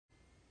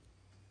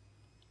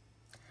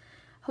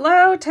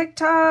Hello,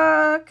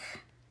 TikTok.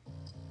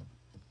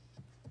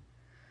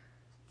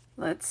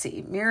 Let's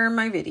see, mirror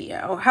my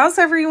video. How's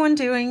everyone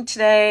doing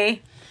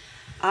today?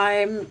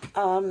 I'm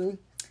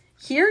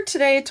here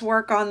today to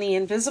work on the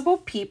Invisible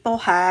People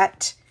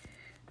hat.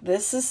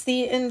 This is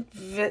the,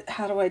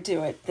 how do I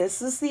do it?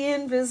 This is the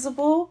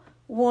Invisible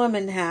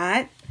Woman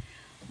hat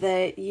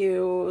that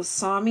you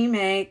saw me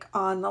make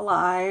on the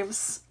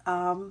lives,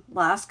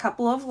 last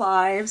couple of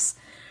lives.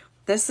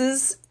 This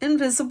is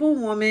Invisible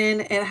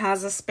Woman. It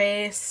has a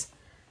space.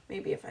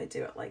 Maybe if I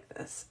do it like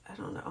this, I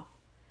don't know.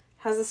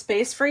 Has a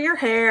space for your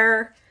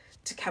hair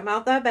to come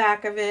out the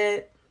back of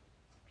it.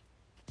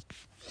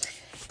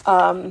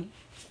 Yeah,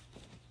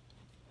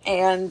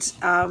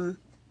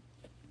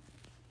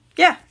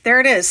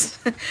 there it is.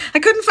 I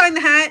couldn't find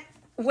the hat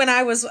when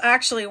I was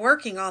actually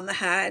working on the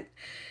hat,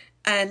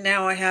 and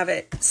now I have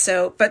it.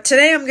 So, but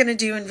today I'm going to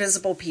do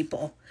Invisible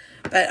People,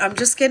 but I'm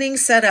just getting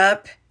set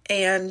up,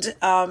 and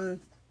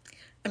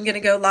I'm going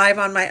to go live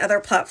on my other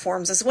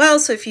platforms as well.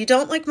 So if you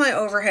don't like my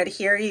overhead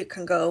here, you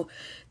can go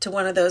to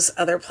one of those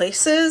other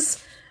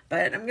places.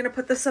 But I'm going to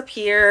put this up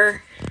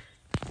here.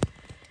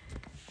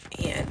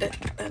 And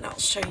then I'll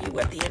show you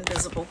what the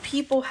Invisible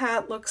People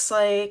hat looks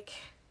like.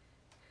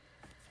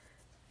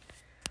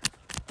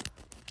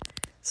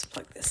 Let's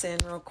plug this in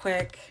real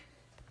quick.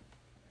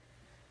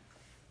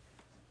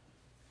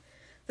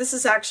 This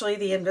is actually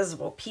the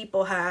Invisible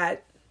People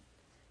hat.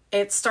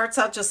 It starts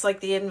out just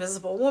like the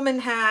Invisible Woman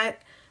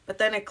hat, but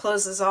then it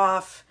closes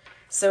off.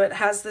 So it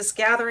has this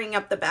gathering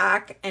up the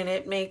back, and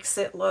it makes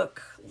it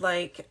look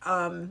like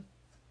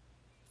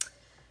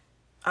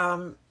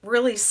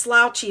really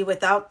slouchy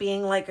without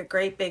being like a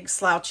great big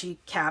slouchy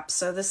cap.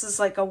 So this is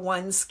like a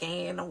one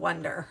skein, a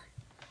wonder.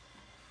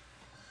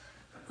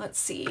 Let's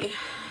see.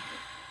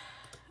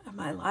 Am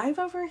I live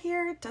over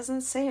here? It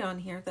doesn't say on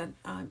here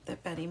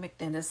that Betty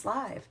McNitt is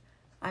live.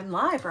 I'm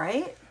live,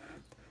 right?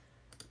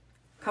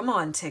 Come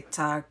on,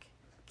 TikTok.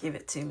 Give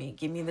it to me.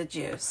 Give me the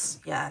juice.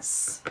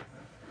 Yes.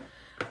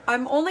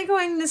 I'm only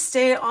going to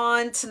stay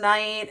on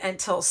tonight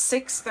until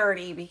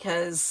 6:30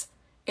 because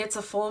it's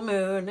a full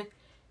moon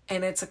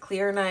and it's a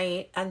clear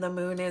night and the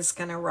moon is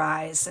going to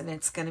rise and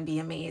it's going to be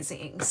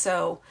amazing.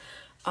 So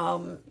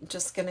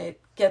just going to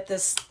get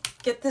this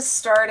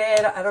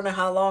started. I don't know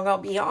how long I'll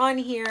be on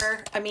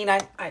here. I mean, I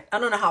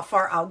don't know how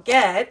far I'll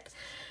get,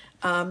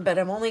 but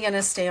I'm only going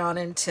to stay on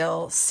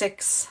until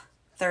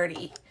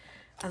 6:30.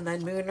 And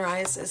then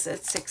moonrise is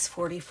at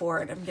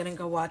 6:44, and I'm going to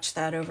go watch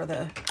that over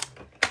the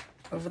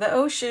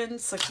ocean.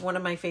 It's like one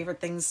of my favorite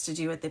things to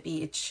do at the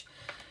beach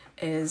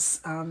is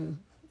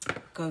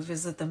go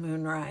visit the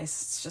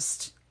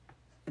moonrise.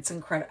 It's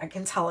incredible. I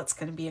can tell it's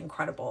going to be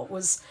incredible.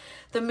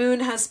 The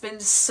moon has been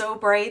so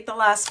bright the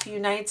last few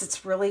nights.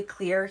 It's really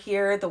clear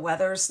here. The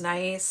weather's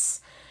nice,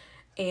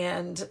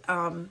 and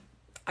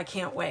I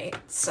can't wait.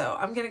 So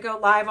I'm going to go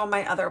live on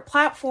my other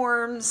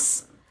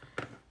platforms,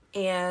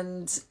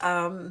 and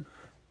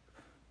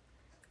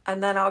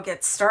then I'll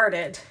get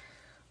started.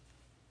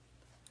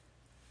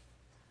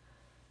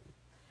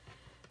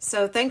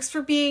 So thanks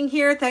for being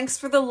here. Thanks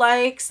for the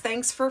likes.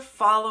 Thanks for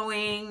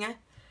following.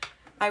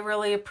 I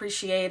really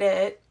appreciate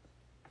it.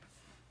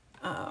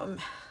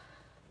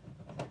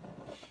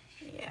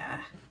 Yeah,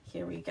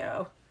 here we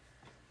go.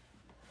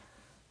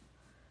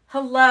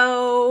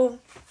 Hello.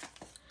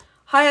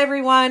 Hi,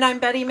 everyone. I'm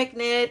Betty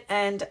McNitt,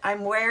 and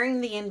I'm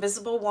wearing the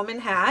Invisible Woman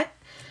hat.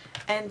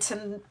 And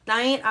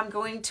tonight I'm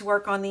going to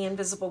work on the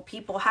Invisible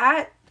People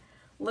hat.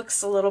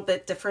 Looks a little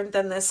bit different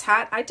than this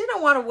hat. I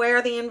didn't want to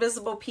wear the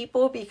Invisible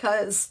People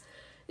because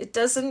it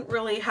doesn't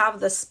really have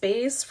the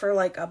space for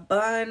like a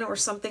bun or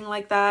something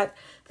like that.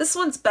 This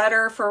one's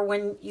better for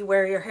when you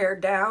wear your hair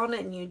down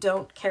and you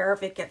don't care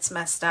if it gets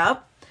messed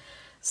up.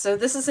 So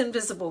this is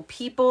Invisible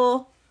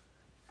People,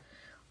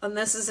 and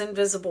this is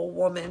Invisible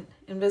Woman.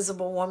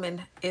 Invisible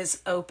Woman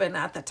is open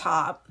at the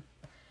top,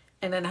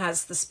 and it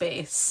has the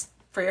space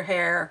for your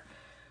hair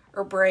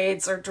or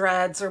braids or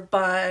dreads or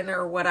bun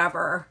or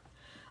whatever.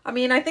 I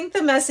mean, I think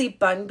the messy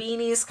bun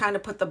beanies kind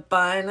of put the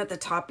bun at the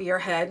top of your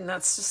head, and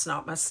that's just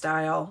not my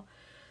style.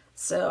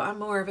 So I'm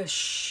more of a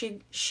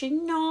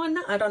chignon.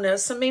 I don't know.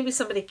 So maybe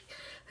somebody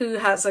who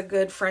has a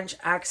good French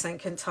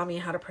accent can tell me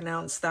how to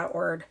pronounce that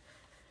word.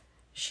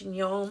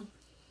 Chignon.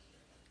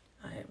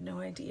 I have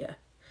no idea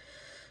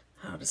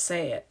how to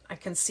say it. I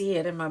can see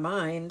it in my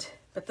mind,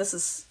 but this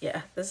is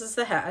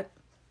the hat.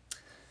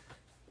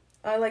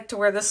 I like to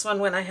wear this one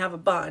when I have a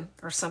bun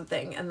or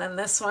something, and then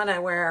this one I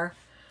wear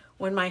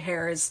when my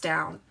hair is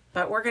down.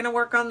 But we're going to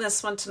work on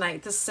this one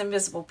tonight. This is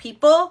Invisible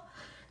People,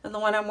 and the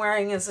one I'm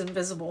wearing is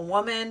Invisible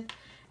Woman.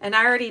 And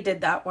I already did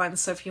that one,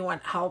 so if you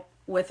want help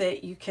with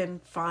it, you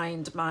can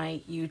find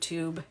my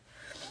YouTube.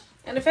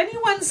 And if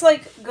anyone's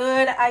like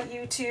good at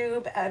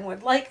YouTube and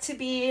would like to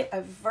be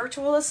a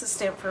virtual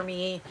assistant for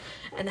me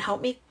and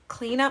help me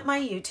clean up my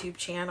YouTube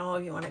channel,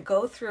 if you want to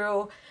go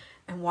through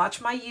and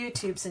watch my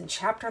YouTubes and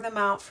chapter them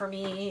out for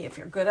me, if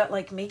you're good at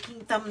like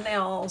making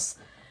thumbnails,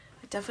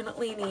 I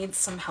definitely need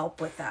some help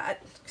with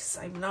that because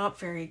I'm not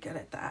very good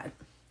at that.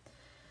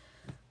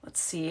 Let's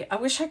see. I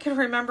wish I could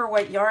remember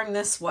what yarn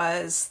this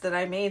was that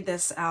I made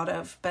this out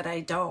of, but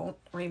I don't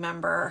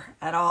remember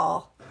at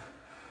all.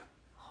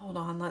 Hold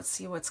on, let's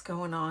see what's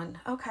going on.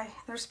 Okay,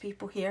 there's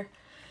people here.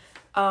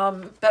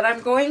 But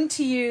I'm going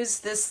to use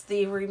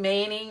the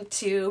remaining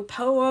 2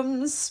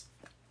 Poems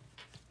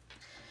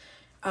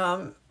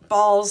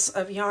balls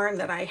of yarn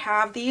that I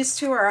have. These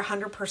 2 are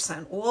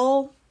 100%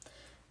 wool.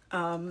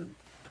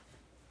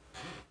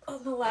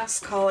 On the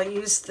last call, I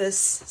used this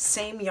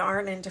same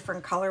yarn in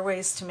different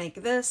colorways to make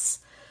this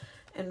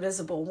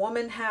Invisible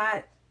Woman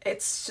hat.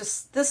 It's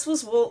just, this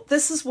was wool.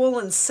 This is wool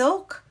and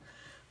silk.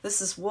 This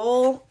is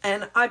wool,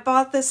 and I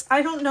bought this.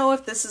 I don't know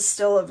if this is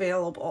still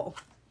available.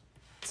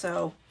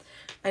 So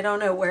I don't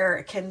know where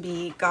it can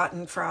be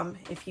gotten from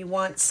if you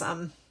want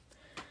some.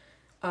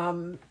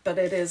 But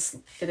it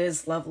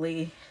is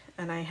lovely.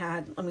 And I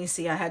had, let me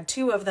see, I had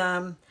 2 of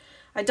them.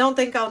 I don't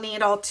think I'll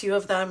need all 2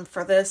 of them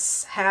for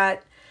this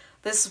hat.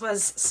 This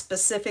was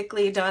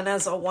specifically done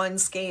as a one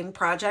skein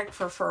project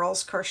for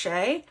Furls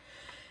Crochet,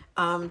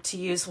 to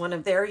use one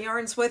of their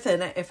yarns with.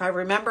 And if I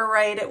remember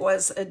right, it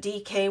was a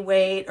DK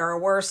weight or a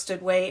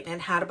worsted weight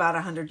and had about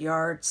 100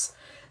 yards.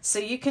 So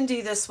you can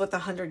do this with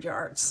 100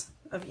 yards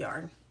of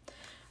yarn.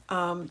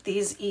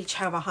 These each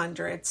have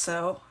 100,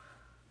 so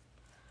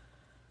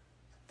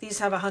these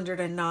have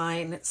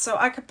 109. So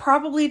I could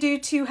probably do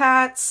 2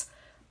 hats,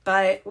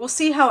 but we'll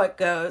see how it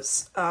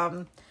goes.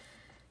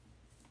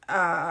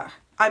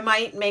 I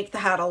might make the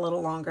hat a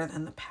little longer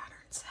than the pattern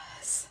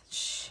says.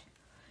 Shh.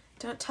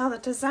 Don't tell the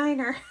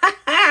designer.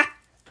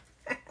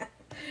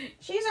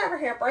 She's over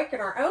here breaking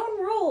her own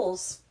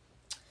rules.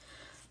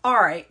 All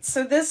right,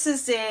 so this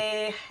is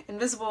a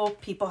Invisible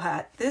People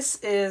hat. This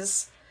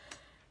is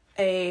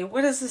a,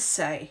 what does this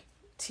say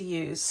to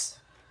use?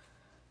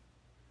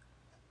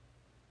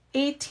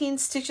 18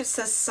 stitches,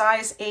 says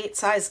size 8,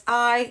 size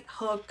I,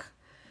 hook.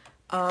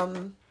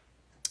 I'm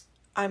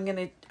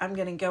gonna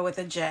go with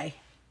a J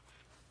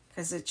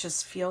because it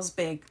just feels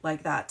big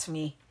like that to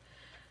me.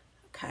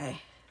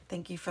 Okay,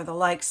 thank you for the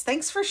likes.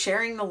 Thanks for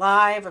sharing the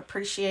live,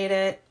 appreciate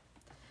it.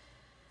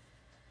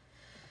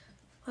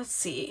 Let's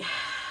see.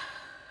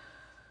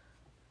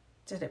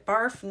 Did it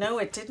barf? No,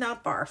 it did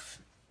not barf.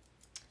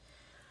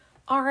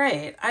 All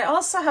right, I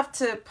also have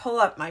to pull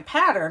up my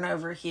pattern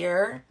over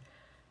here.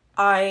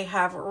 I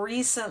have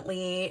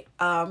recently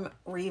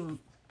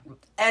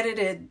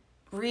re-edited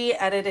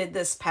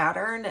this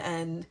pattern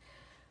and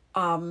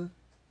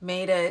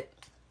made it,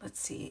 let's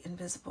see,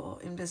 invisible,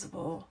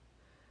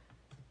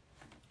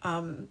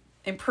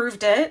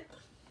 improved it,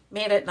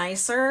 made it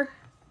nicer.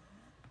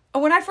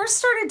 When I first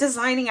started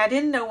designing, I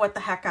didn't know what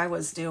the heck I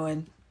was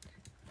doing.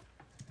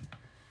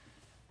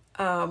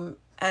 And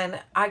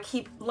I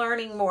keep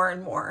learning more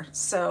and more,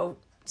 so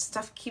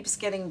stuff keeps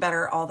getting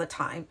better all the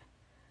time.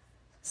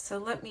 So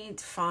let me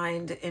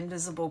find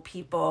Invisible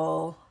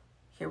People.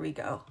 Here we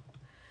go.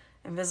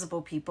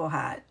 Invisible People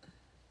hat.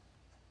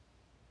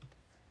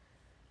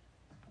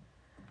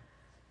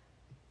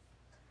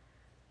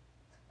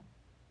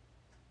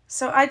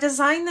 So I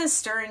designed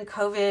this during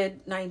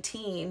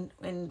COVID-19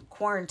 in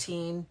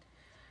quarantine,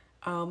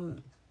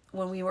 when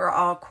we were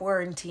all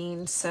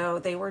quarantined. So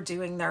they were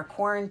doing their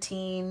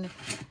quarantine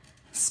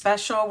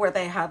special where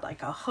they had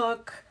like a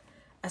hook,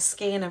 a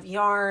skein of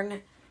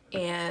yarn,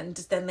 and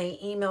then they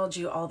emailed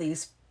you all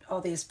these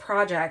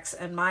projects,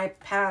 and my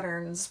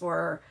patterns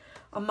were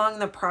among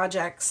the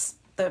projects,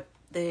 the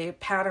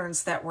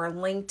patterns that were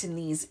linked in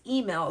these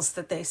emails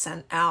that they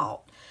sent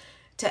out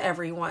to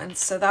everyone.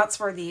 So that's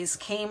where these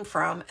came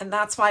from. And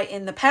that's why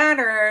in the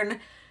pattern,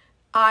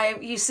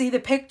 you see the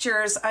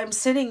pictures, I'm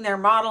sitting there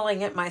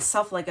modeling it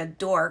myself like a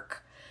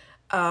dork.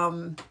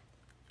 I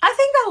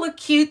think I look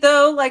cute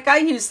though. Like I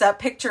used that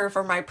picture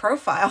for my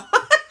profile.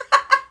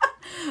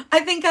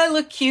 I think I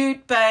look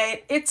cute,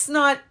 but it's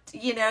not,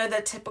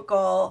 the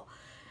typical,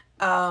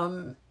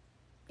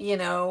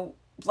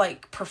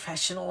 like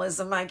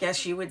professionalism, I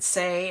guess you would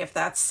say, if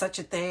that's such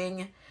a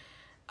thing.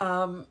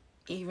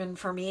 Even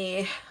for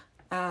me.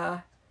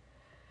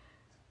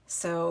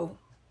 So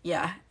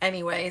yeah,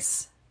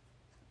 anyways,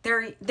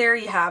 there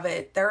you have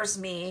it. There's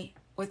me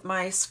with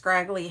my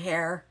scraggly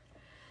hair.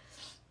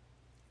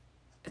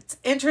 It's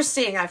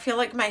interesting. I feel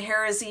like my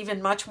hair is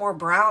even much more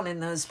brown in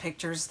those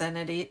pictures than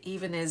it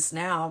even is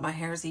now. My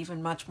hair is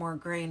even much more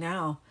gray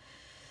now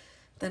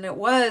than it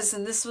was.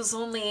 And this was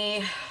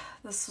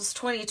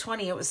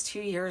 2020. It was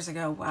 2 years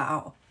ago.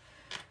 Wow.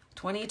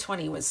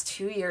 2020 was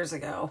 2 years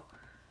ago.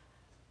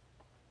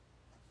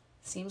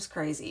 Seems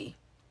crazy.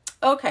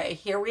 Okay,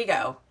 here we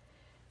go.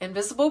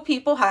 Invisible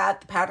People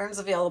hat. The pattern's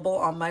available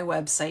on my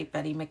website,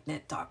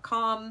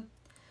 bettymcknit.com.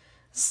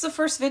 This is the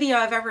first video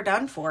I've ever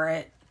done for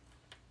it.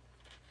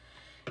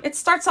 It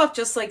starts off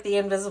just like the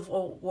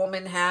Invisible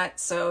Woman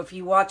hat. So if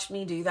you watched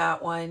me do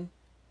that one,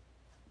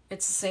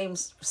 it's the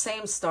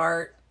same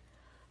start.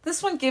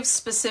 This one gives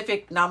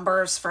specific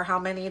numbers for how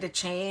many to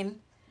chain.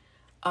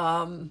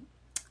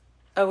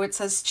 It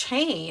says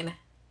chain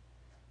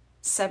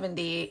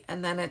 70,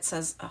 and then it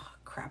says, oh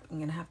crap, I'm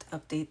gonna have to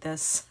update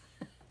this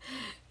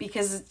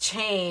because it's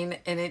chain,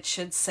 and it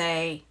should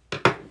say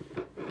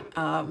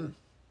It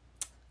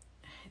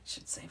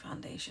should say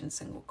foundation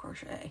single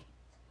crochet.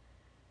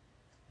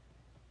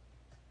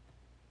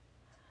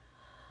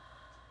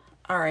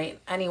 All right,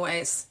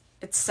 anyways,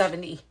 it's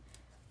 70.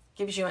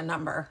 Gives you a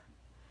number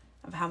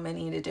of how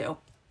many to do.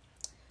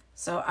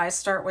 So I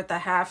start with the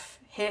half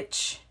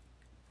hitch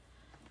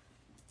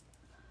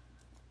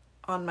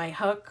on my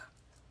hook,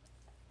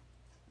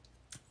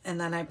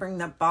 and then I bring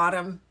the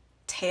bottom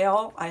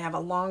tail. I have a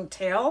long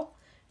tail.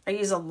 I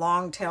use a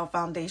long tail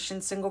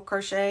foundation single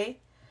crochet,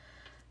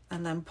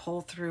 and then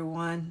pull through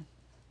 1,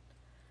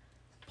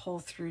 pull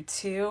through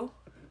 2,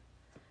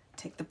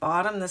 take the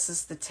bottom, this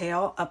is the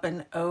tail, up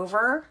and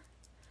over,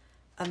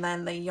 and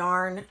then the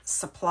yarn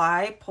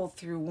supply, pull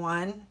through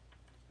 1,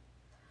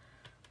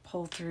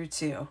 pull through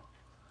 2.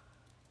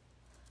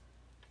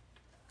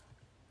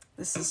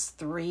 This is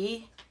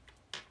 3.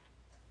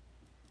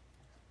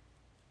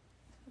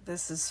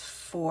 This is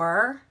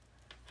 4.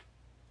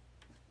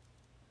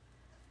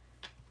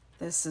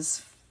 This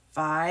is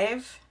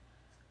 5.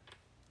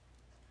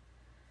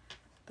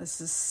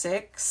 This is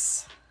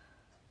 6.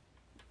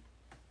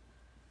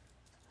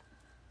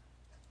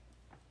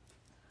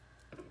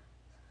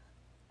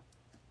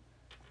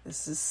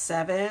 This is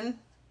 7.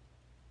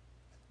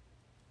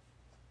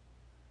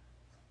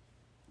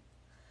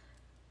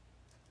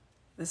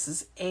 This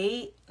is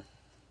 8.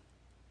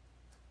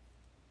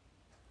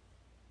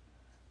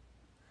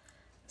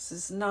 This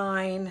is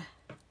 9.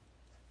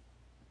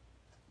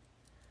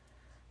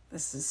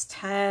 This is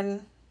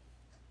 10.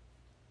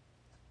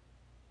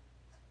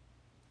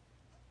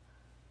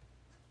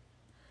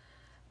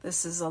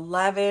 This is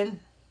 11.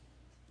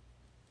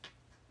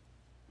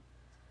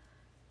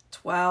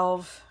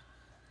 12.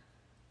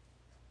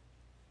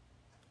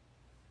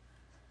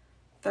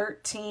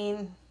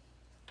 13.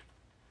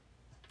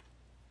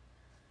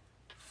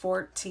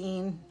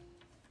 14.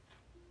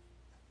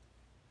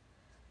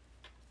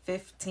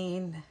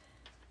 15.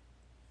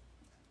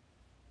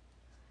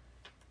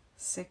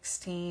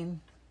 16.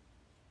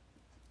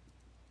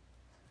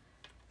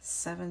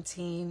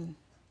 17.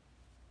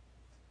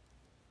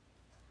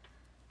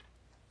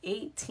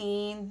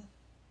 18.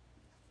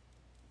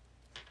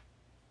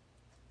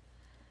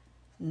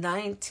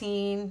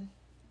 19.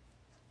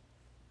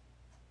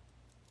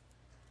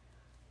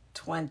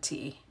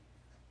 20.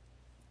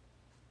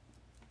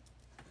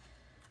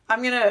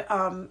 I'm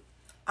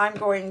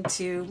going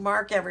to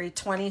mark every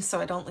 20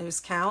 so I don't lose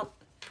count.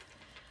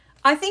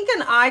 I think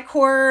an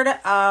I-cord,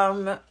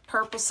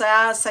 Purple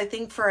Sass, I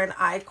think for an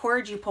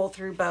I-cord you pull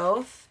through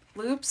both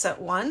loops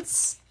at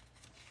once.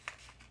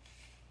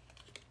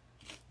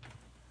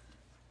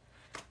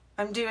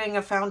 I'm doing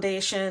a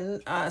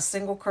foundation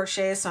single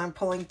crochet, so I'm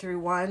pulling through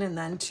 1 and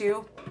then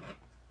 2.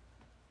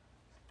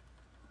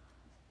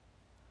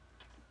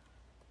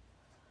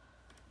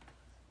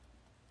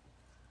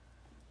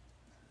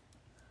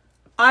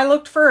 I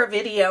looked for a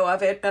video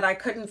of it, but I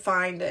couldn't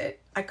find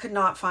it. I could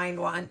not find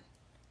one.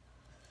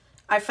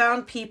 I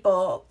found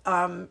people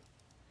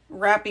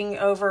wrapping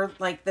over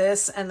like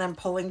this and then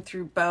pulling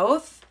through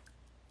both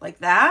like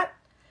that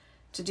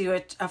to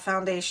do a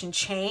foundation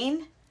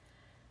chain,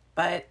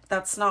 but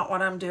that's not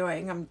what I'm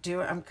doing.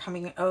 I'm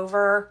coming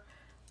over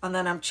and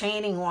then I'm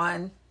chaining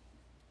 1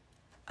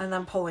 and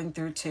then pulling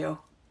through 2.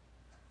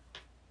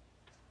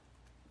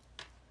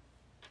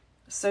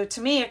 So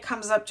to me, it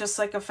comes up just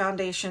like a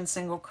foundation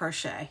single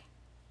crochet.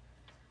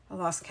 I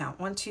lost count.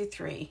 1, 2,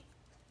 3.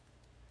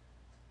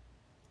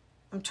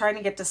 I'm trying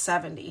to get to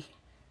 70.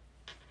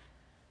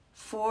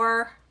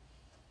 4,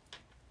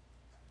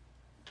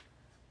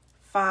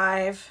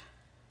 5,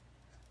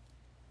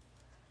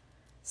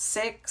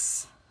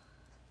 6,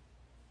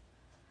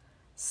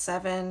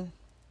 7,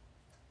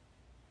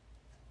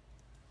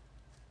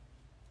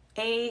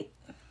 8,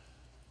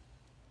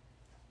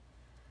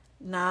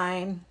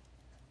 9,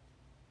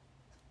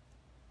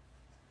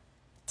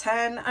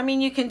 10. I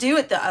mean, you can do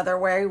it the other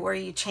way where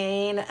you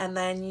chain and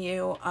then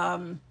you,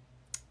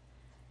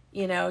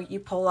 you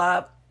pull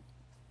up.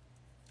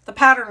 The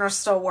pattern will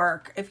still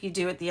work if you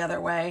do it the other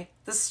way.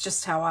 This is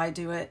just how I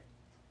do it.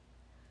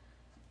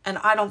 And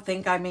I don't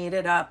think I made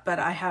it up, but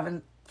I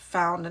haven't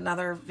found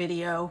another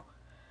video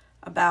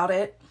about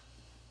it.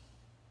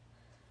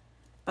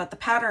 But the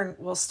pattern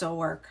will still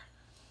work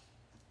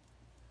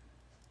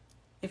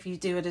if you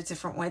do it a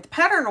different way. The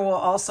pattern will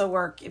also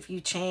work if you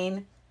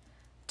chain,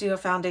 do a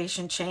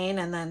foundation chain,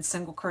 and then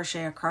single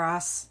crochet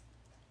across.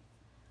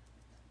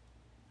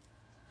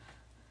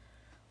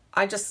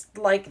 I just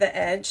like the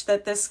edge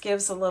that this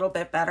gives a little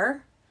bit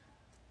better.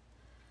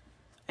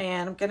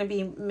 And I'm going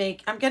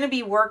to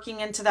be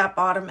working into that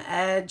bottom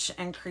edge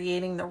and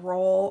creating the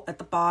roll at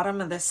the bottom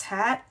of this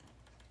hat.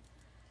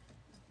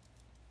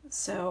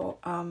 So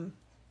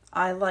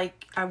I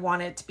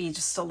want it to be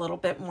just a little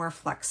bit more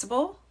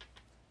flexible.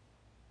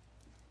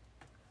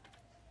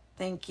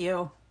 Thank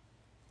you.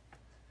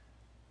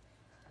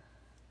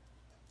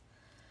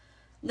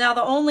 Now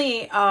the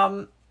only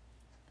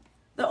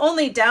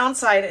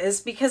downside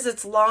is because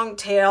it's long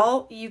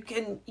tail, you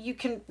can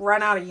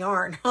run out of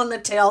yarn on the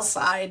tail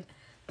side.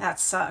 That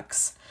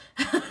sucks.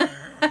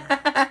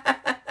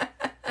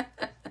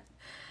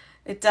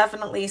 It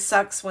definitely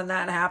sucks when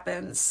that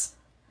happens.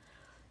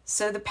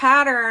 So the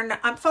pattern,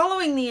 I'm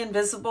following the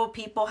Invisible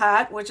People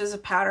hat, which is a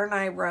pattern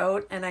I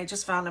wrote, and I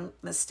just found a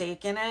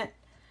mistake in it.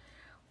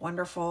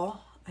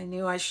 Wonderful. I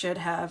knew I should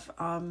have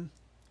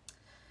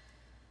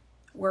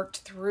worked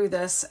through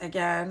this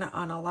again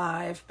on a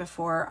live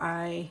before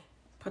I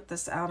put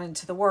this out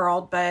into the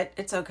world, but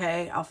it's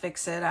okay. I'll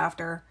fix it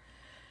after.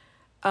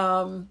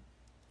 And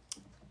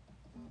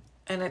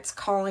it's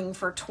calling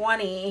for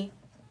 20,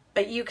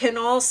 but you can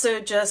also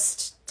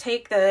just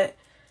take the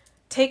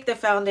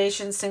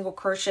foundation single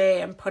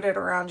crochet and put it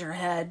around your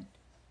head,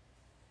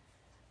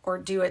 or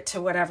do it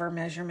to whatever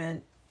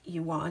measurement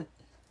you want.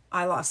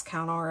 I lost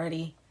count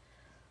already.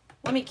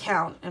 Let me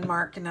count and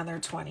mark another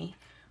 20.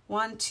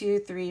 1, 2,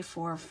 3,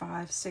 4,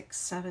 5, 6,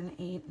 7,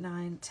 8,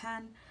 9,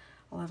 10,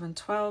 11,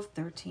 12,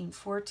 13,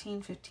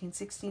 14, 15,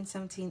 16,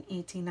 17,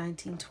 18,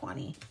 19,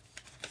 20.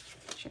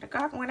 Should have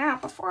gotten one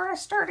out before I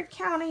started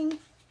counting.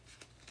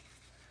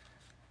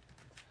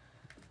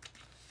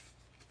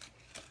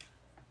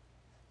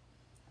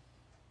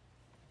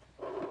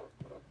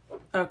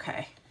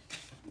 Okay,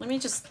 let me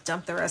just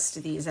dump the rest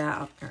of these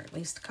out, or at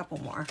least a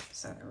couple more,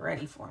 so they're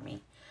ready for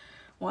me.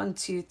 1,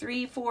 2,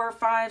 3, 4,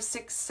 5,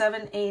 6,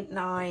 7, 8,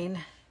 9.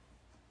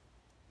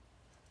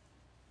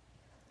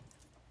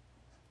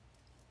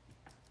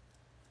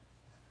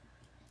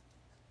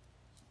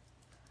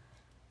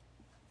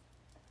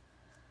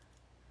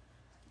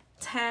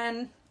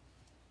 10,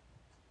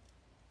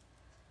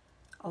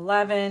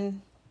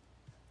 11,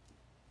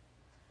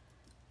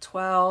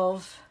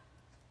 12,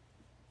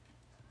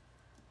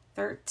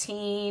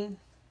 13,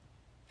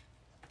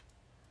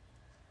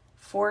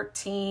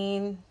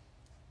 14,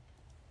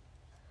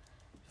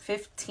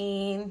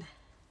 15,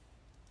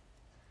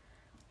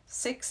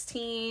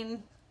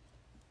 16,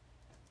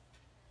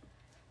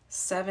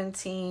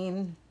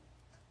 17,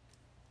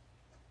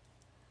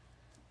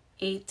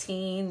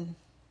 18,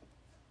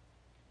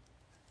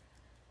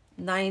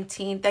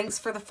 19. Thanks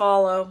for the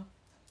follow.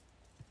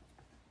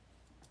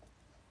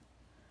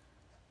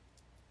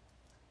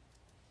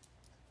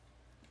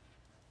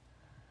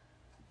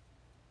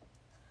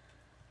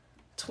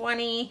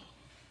 20.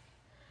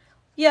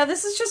 Yeah,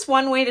 this is just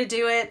one way to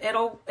do it.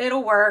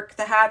 It'll work.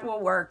 The hat will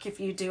work if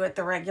you do it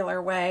the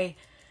regular way,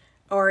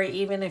 or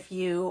even if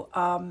you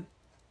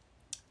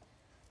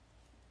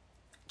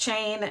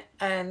chain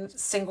and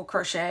single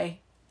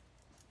crochet.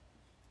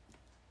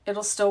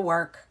 It'll still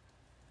work.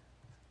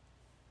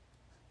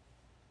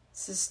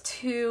 This is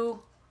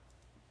 2.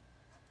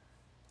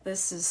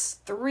 This is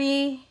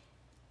 3.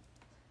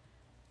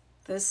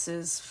 This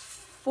is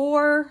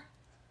 4.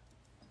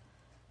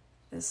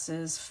 This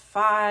is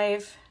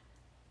 5.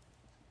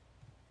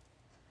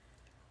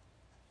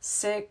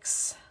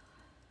 6.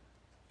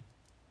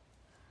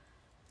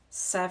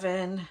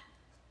 7.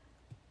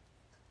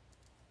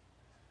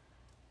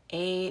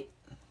 8.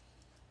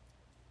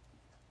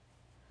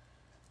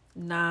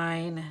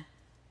 9.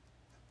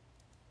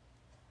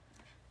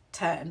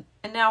 10.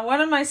 And now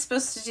what am I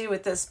supposed to do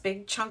with this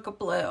big chunk of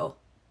blue?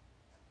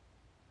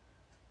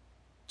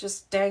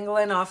 Just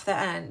dangling off the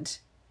end.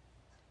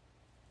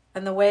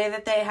 And the way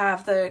that they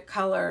have the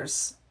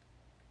colors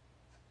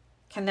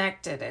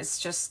connected is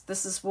just,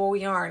 this is wool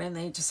yarn, and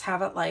they just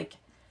have it like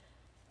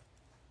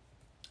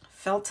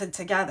felted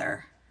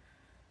together.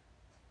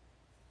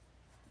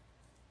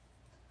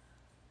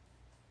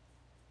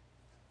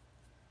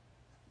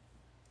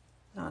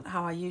 Not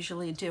how I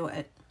usually do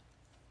it.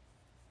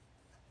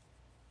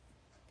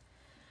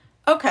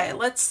 Okay,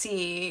 let's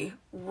see.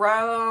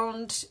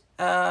 Round,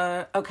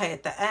 okay,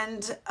 at the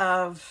end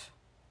of,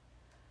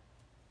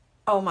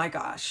 oh my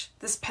gosh,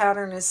 this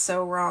pattern is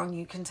so wrong.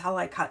 You can tell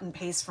I cut and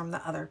paste from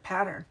the other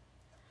pattern.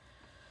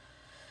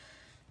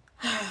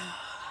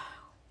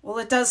 Well,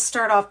 it does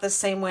start off the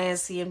same way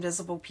as the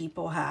Invisible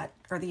People hat,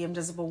 or the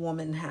Invisible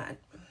Woman hat.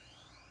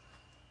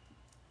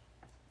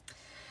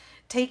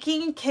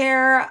 Taking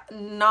care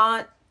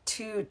not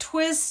to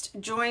twist,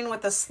 join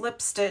with a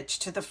slip stitch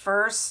to the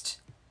first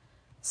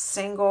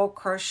single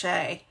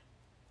crochet.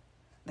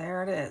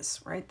 There it is,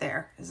 right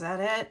there. Is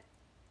that it?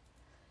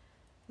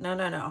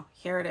 No.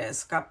 Here it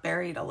is. Got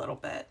buried a little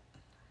bit.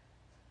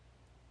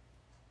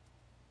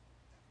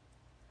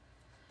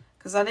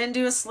 Because I didn't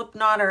do a slip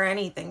knot or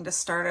anything to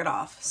start it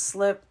off.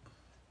 Slip,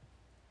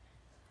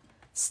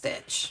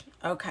 stitch.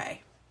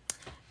 Okay.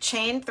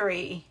 Chain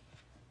 3.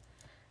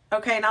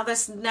 Okay, now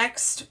this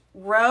next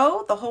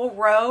row, the whole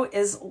row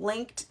is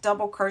linked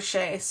double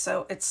crochet.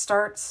 So it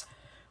starts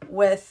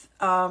with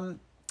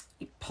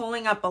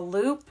pulling up a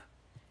loop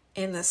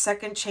in the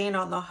second chain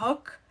on the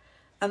hook,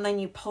 and then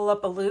you pull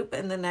up a loop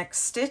in the next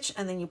stitch,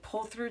 and then you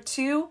pull through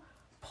 2,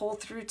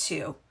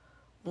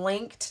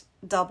 linked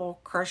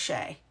double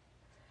crochet.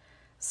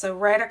 So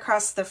right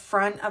across the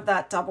front of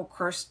that double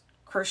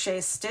crochet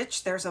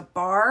stitch, there's a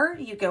bar.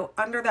 You go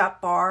under that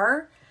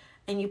bar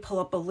and you pull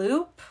up a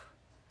loop,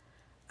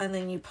 and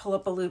then you pull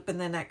up a loop in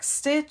the next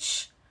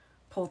stitch,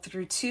 pull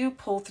through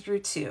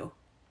 2,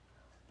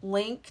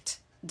 linked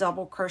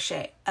double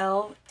crochet,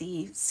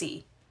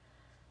 LDC.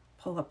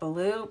 Pull up a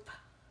loop,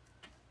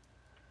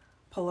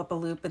 pull up a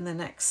loop in the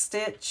next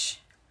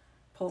stitch,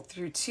 pull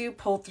through 2,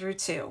 pull through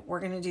 2.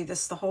 We're going to do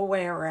this the whole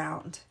way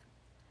around.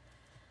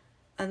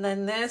 And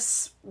then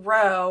this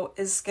row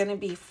is going to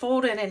be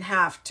folded in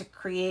half to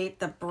create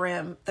the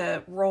brim,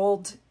 the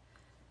rolled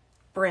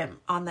brim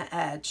on the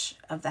edge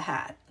of the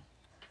hat.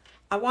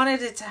 I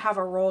wanted it to have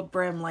a rolled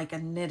brim like a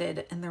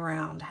knitted in the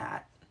round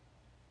hat.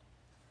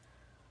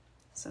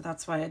 So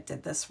that's why I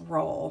did this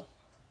roll.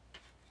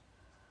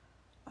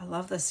 I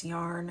love this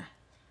yarn.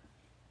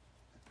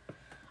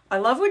 I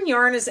love when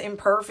yarn is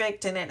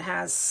imperfect and it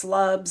has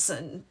slubs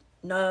and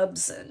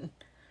nubs and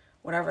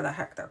whatever the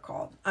heck they're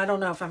called. I don't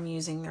know if I'm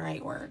using the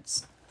right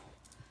words.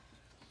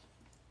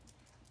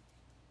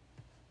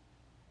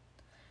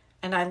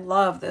 And I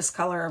love this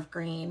color of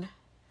green.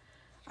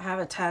 I have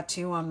a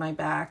tattoo on my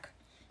back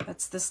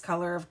that's this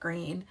color of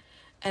green.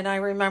 And I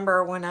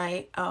remember when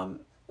I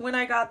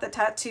got the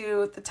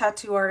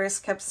tattoo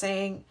artist kept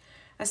saying,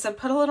 I said,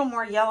 put a little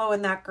more yellow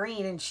in that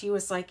green. And she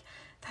was like,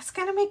 that's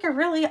going to make a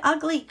really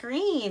ugly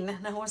green.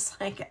 And I was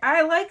like,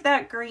 I like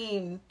that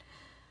green.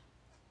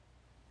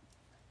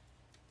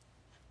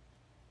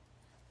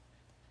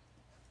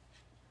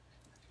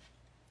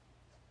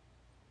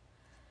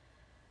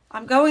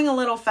 I'm going a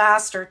little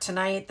faster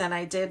tonight than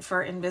I did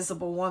for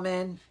Invisible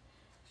Woman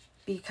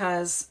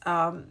because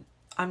I'm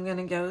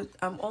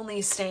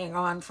only staying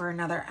on for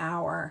another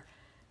hour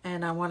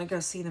and I want to go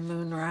see the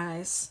moon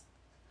rise.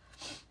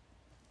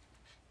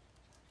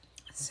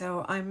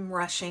 So I'm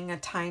rushing a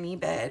tiny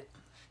bit.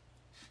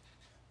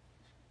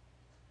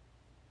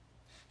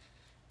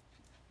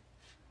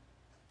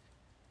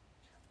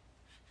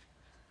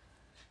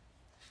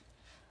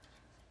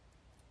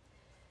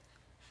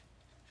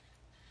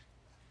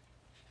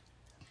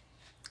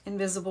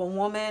 Invisible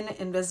Woman,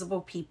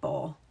 Invisible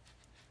People.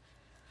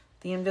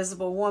 The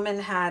Invisible Woman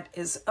hat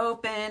is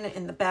open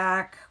in the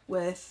back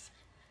with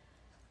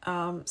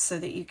so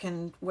that you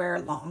can wear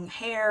long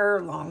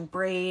hair, long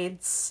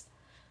braids,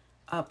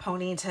 a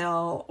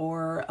ponytail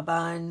or a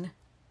bun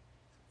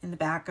in the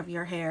back of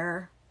your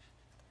hair.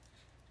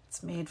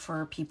 It's made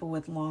for people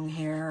with long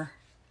hair.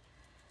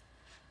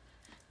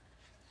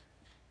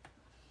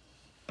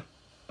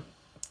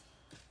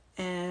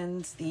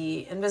 And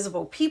the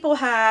Invisible People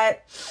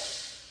hat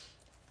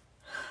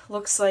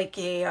looks like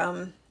a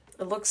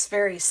it looks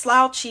very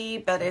slouchy,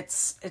 but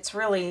it's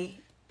really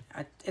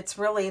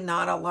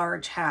not a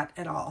large hat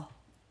at all.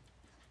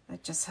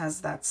 It just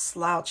has that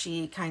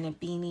slouchy kind of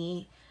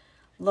beanie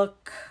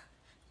look.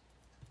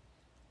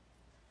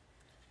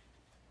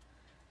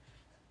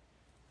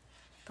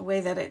 The way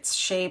that it's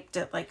shaped,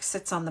 it like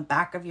sits on the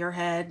back of your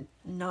head,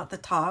 not the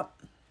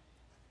top.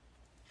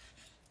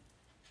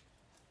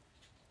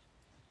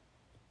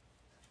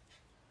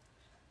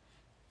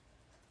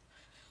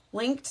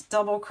 Linked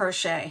double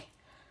crochet.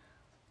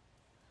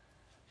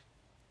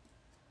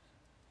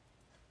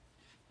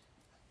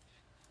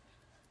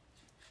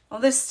 Well,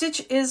 this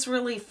stitch is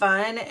really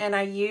fun, and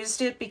I used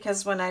it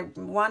because when I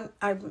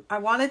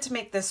wanted to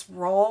make this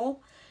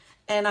roll,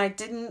 and I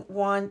didn't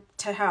want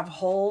to have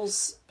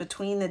holes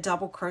between the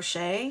double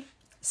crochet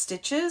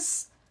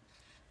stitches.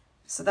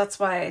 So that's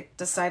why I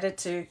decided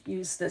to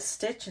use this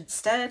stitch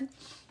instead.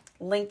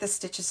 Link the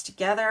stitches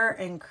together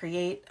and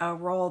create a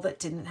roll that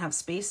didn't have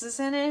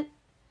spaces in it.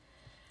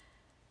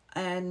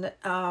 And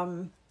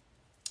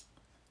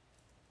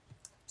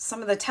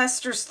some of the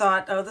testers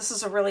thought, oh, this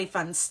is a really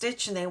fun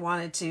stitch, and they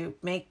wanted to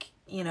make,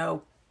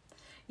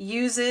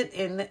 use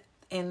it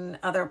in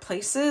other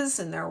places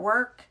in their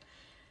work.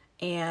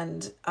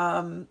 And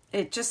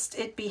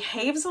it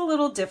behaves a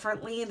little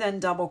differently than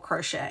double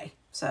crochet.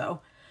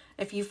 So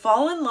if you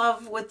fall in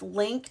love with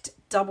linked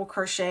double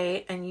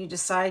crochet and you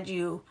decide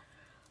you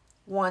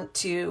want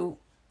to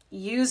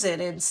use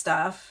it in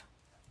stuff,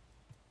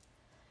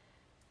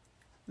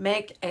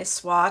 make a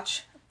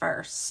swatch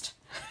first.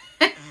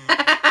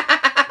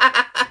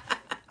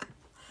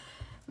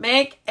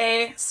 Make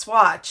a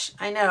swatch.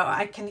 I know,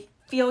 I can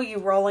feel you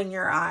rolling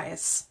your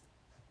eyes.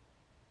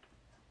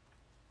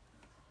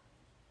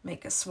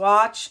 Make a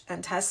swatch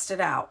and test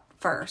it out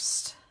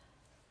first.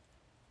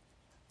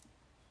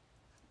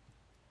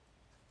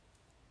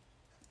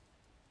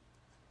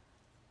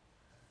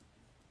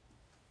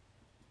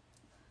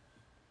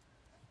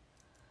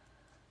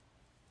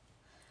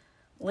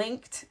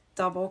 Linked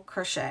double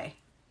crochet.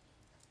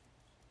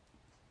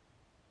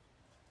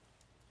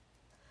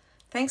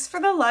 Thanks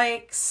for the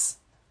likes.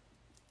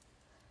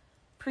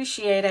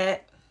 Appreciate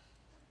it.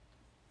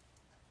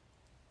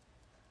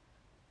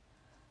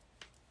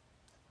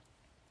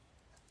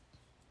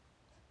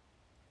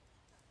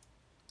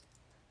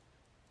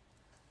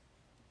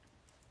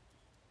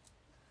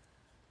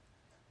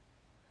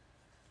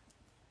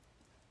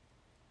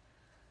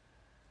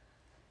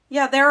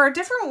 Yeah, there are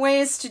different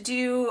ways to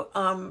do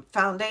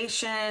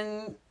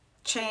foundation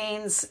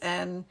chains,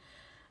 and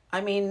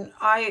I mean,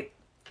 I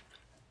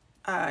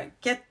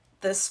get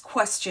this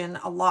question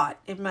a lot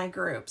in my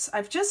groups.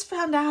 I've just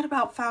found out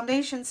about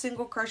foundation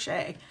single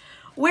crochet.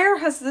 Where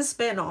has this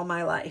been all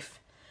my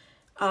life?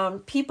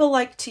 People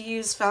like to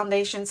use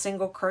foundation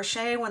single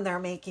crochet when they're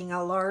making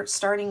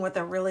starting with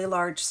a really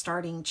large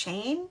starting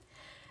chain,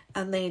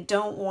 and they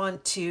don't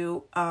want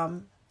to,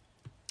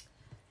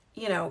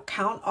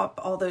 count up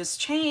all those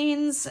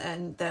chains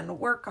and then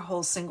work a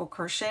whole single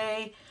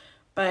crochet.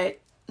 But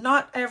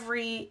not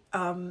every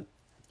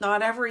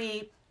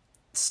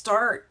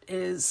start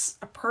is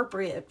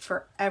appropriate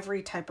for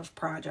every type of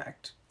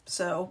project.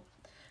 So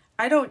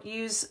I don't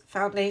use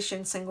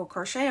foundation single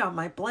crochet on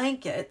my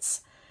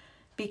blankets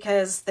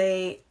because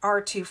they are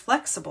too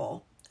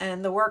flexible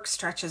and the work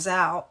stretches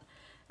out.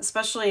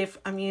 Especially if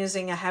I'm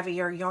using a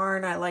heavier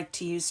yarn, I like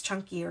to use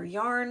chunkier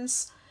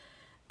yarns,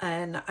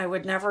 and I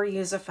would never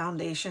use a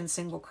foundation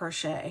single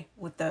crochet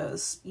with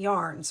those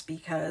yarns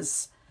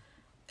because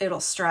it'll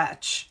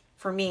stretch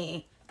for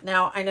me.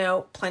 Now, I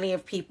know plenty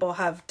of people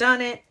have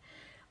done it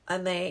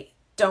and they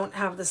don't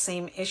have the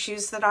same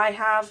issues that I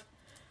have.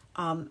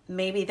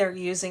 Maybe they're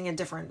using a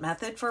different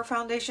method for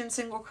foundation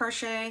single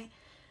crochet.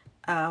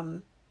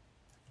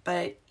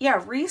 But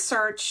yeah,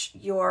 research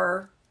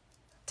your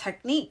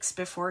techniques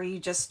before you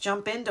just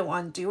jump into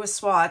one. Do a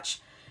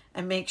swatch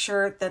and make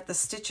sure that the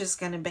stitch is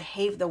going to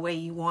behave the way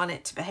you want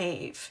it to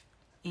behave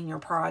in your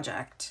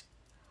project.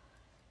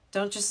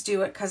 Don't just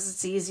do it because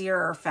it's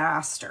easier or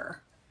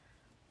faster.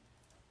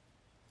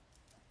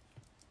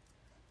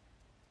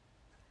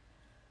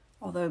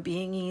 Although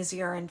being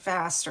easier and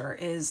faster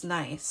is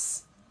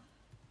nice.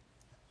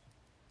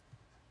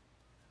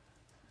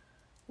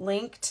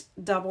 Linked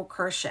double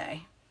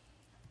crochet.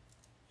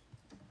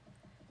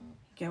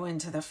 Go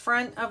into the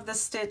front of the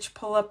stitch,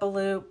 pull up a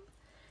loop.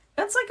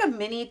 It's like a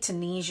mini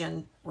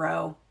Tunisian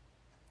row.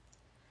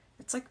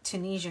 It's like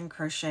Tunisian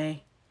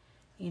crochet.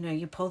 You know,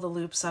 you pull the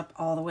loops up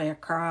all the way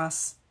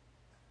across.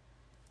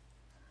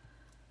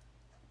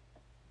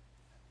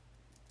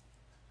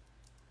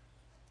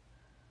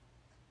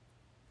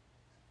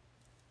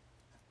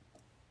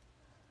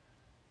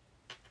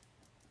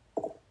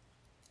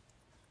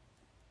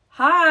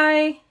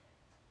 Hi.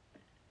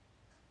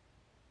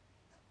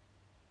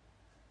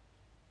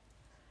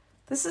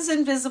 This is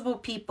Invisible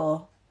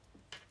People.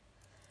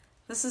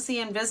 This is the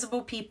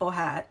Invisible People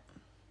hat.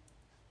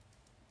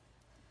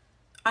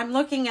 I'm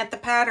looking at the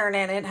pattern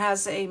and it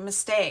has a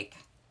mistake.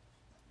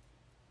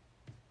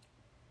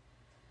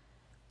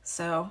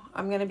 So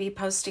I'm going to be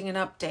posting an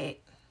update.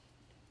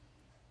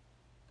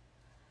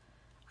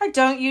 I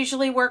don't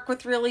usually work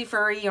with really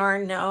furry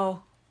yarn,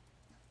 no.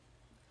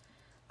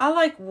 I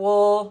like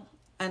wool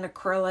and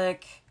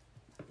acrylic.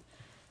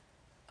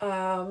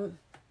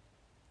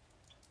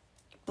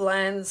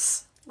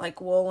 Blends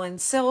like wool and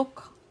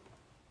silk.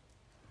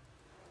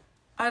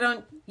 I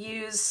don't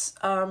use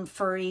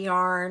furry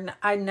yarn.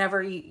 I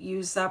never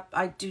use that.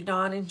 I do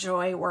not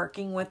enjoy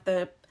working with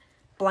the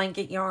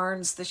blanket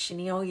yarns, the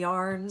chenille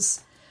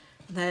yarns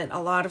that a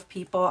lot of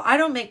people, I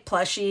don't make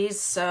plushies,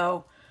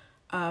 so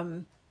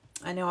I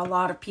know a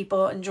lot of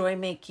people enjoy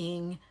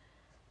making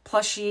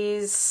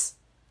plushies.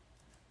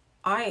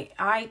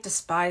 I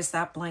despise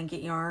that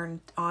blanket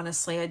yarn.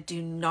 Honestly, I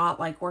do not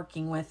like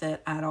working with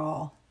it at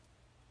all.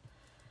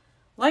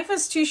 Life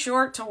is too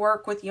short to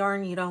work with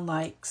yarn you don't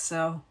like,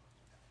 so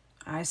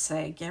I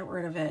say get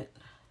rid of it.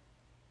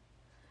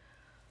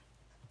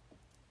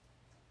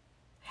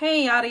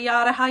 Hey, yada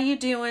yada, how you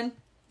doing?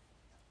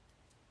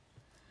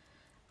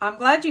 I'm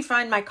glad you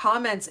find my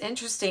comments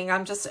interesting.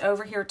 I'm just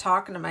over here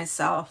talking to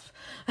myself.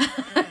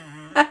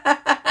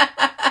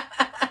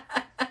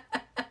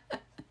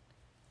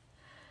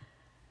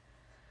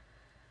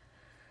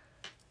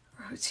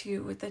 Row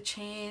 2 with the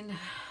chain.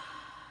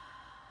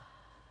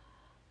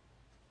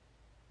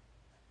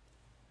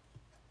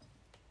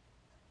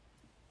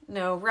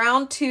 No,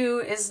 round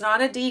 2 is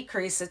not a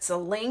decrease. It's a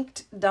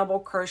linked double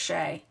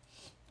crochet.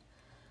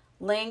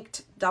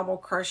 Linked double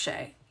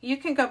crochet. You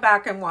can go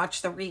back and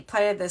watch the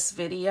replay of this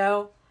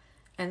video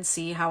and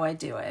see how I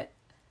do it.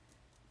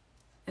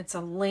 It's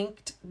a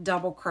linked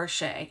double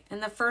crochet.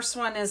 And the first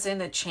one is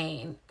in a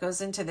chain.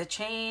 Goes into the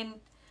chain,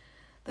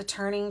 the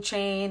turning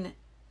chain,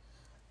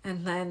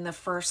 and then the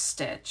first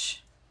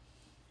stitch.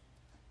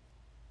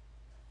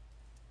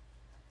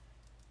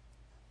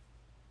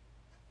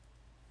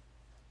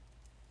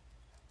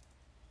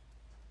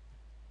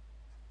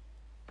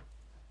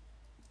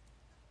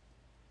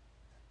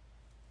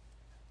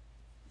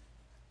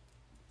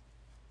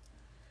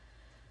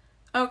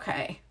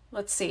 Okay,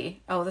 let's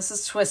see. Oh, this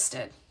is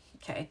twisted.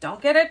 Okay, don't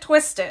get it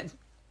twisted.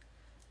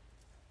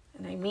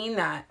 And I mean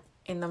that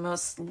in the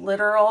most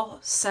literal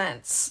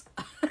sense.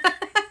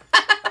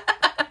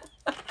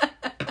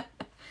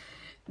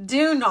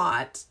 Do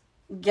not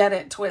get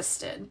it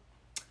twisted.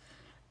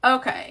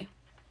 Okay.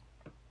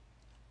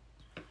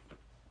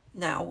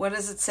 Now, what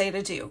does it say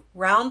to do?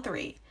 Round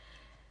 3.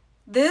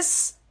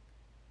 This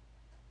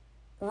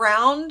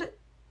round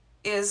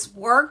is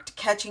worked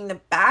catching the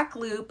back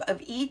loop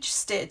of each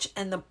stitch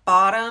and the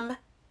bottom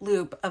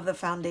loop of the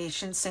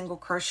foundation single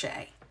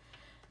crochet.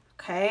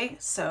 Okay,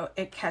 so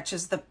it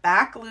catches the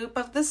back loop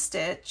of the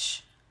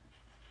stitch,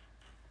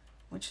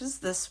 which is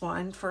this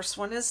one. First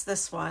one is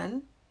this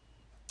one.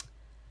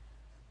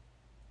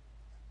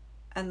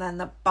 and then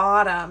the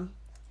bottom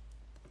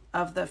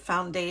of the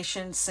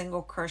foundation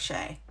single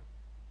crochet.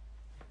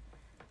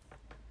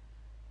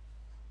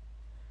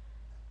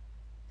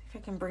 If I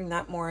can bring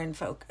that more in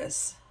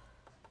focus.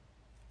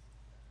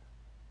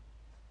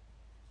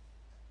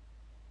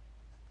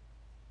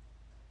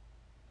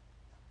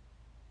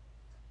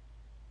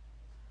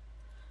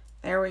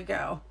 There we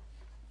go.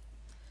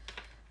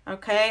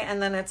 Okay,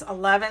 and then it's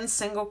 11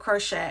 single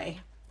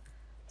crochet.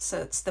 So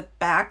it's the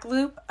back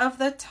loop of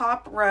the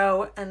top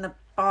row and the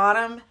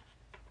bottom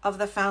of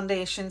the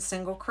foundation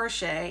single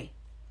crochet.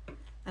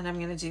 And I'm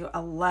going to do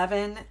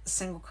 11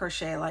 single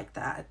crochet like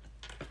that.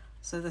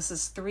 So this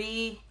is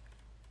 3,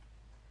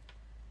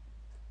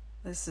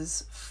 this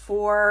is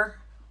 4,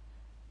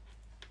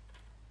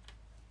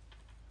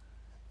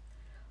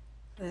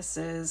 this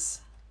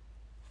is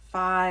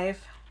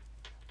 5,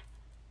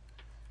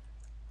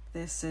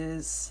 this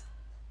is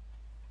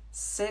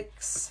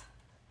 6,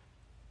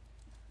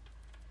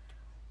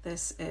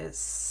 this is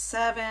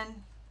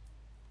 7.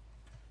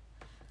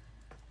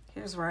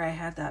 Here's where I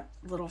had that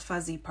little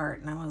fuzzy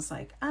part and I was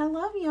like, I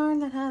love yarn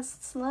that has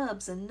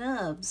slubs and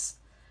nubs.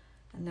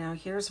 And now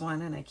here's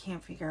one and I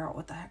can't figure out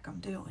what the heck I'm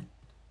doing.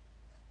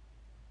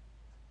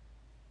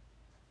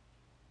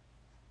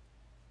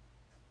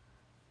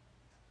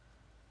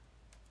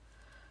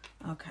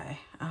 Okay,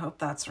 I hope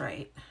that's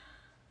right.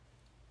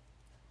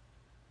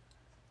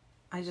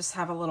 I just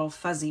have a little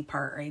fuzzy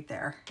part right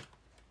there.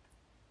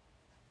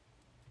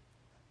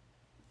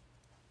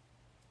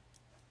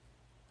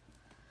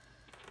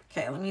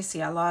 Okay, let me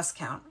see, I lost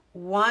count.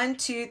 1,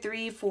 2,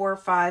 3, 4,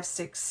 5,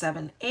 6,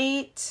 7,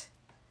 8.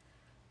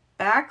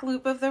 Back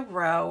loop of the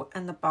row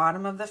and the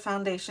bottom of the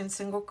foundation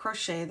single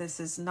crochet. This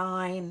is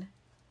 9.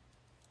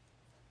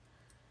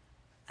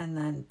 And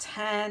then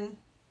 10.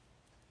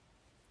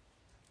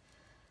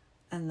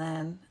 And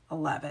then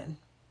 11.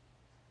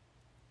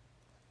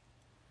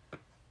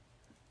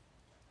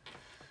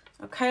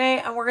 Okay,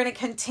 and we're going to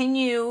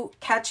continue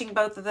catching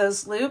both of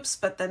those loops,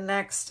 but the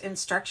next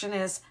instruction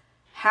is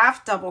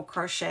half double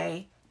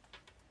crochet,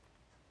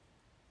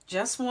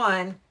 just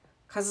one,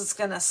 because it's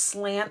going to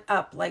slant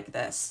up like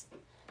this.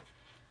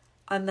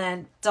 And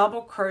then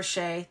double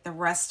crochet the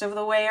rest of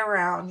the way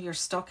around. You're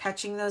still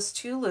catching those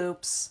 2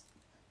 loops.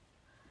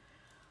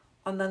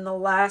 And then the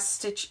last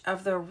stitch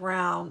of the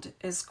round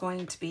is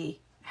going to be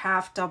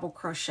half double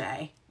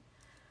crochet.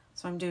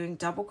 So I'm doing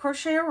double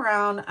crochet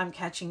around, I'm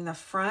catching the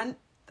front,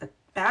 the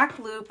back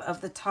loop of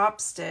the top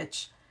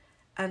stitch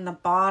and the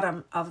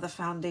bottom of the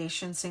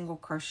foundation single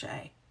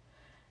crochet,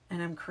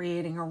 and I'm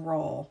creating a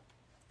roll.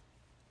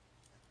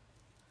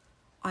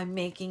 I'm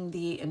making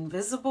the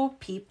invisible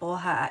people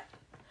hat.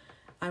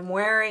 I'm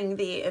wearing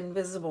the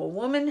invisible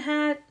woman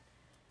hat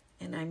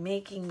and I'm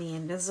making the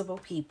invisible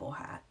people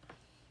hat.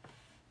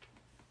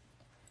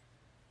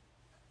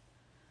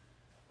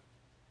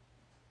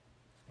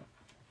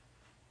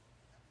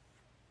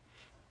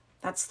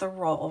 That's the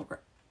roll.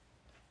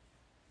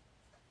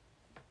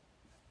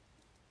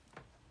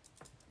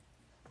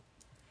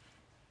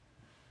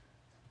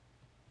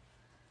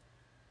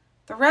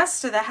 The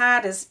rest of the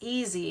hat is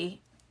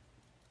easy.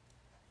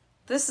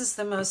 This is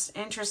the most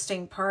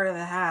interesting part of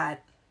the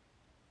hat.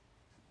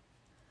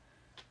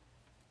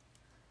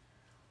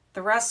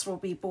 The rest will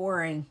be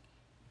boring.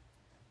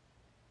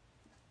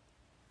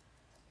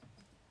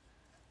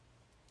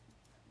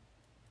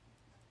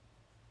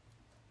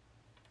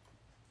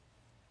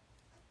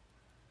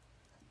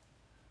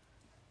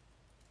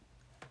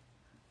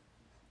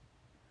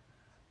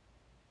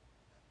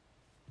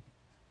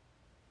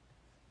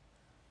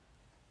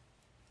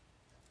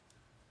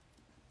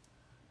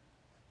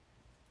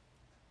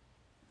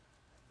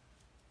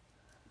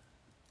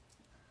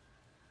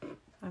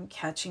 I'm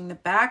catching the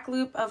back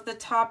loop of the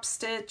top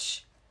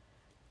stitch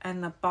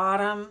and the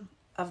bottom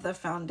of the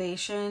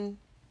foundation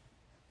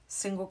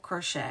single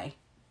crochet.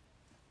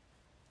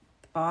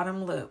 The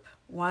bottom loop,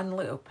 1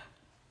 loop.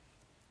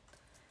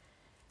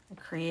 I'm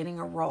creating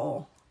a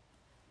roll.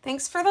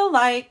 Thanks for the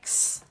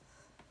likes.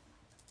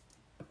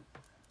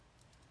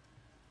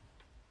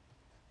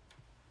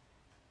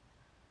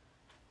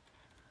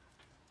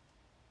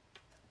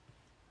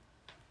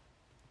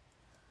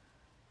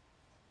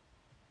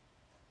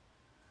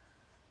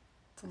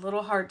 It's a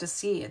little hard to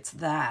see, it's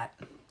that.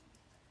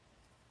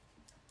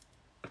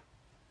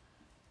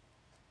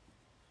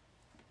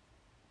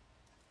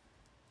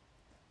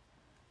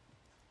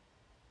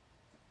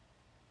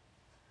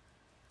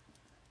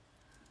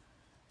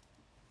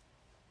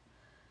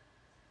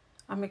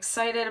 I'm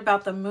excited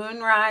about the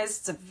moonrise.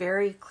 It's a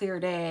very clear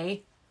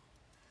day.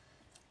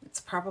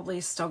 It's probably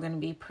still going to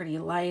be pretty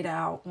light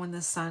out when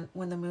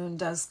the moon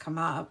does come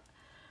up.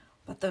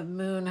 But the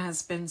moon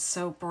has been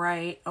so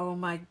bright. Oh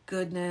my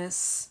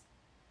goodness.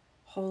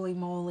 Holy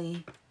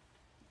moly.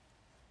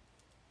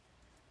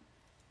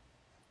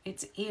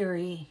 It's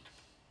eerie.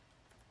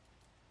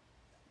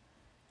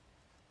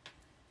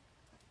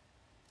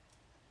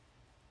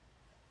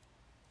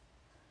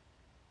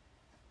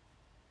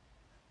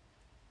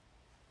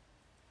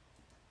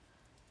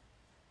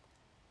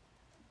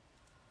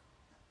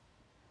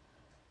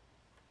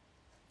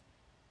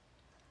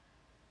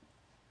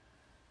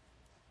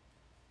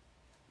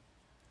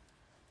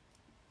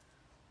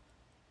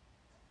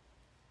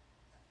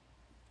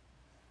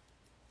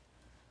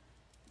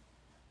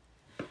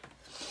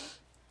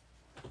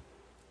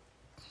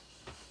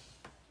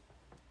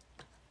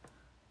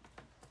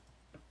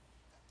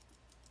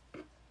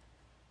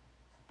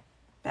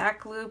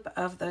 back loop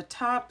of the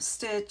top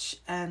stitch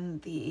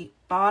and the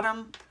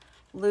bottom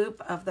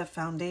loop of the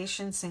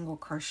foundation single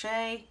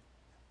crochet.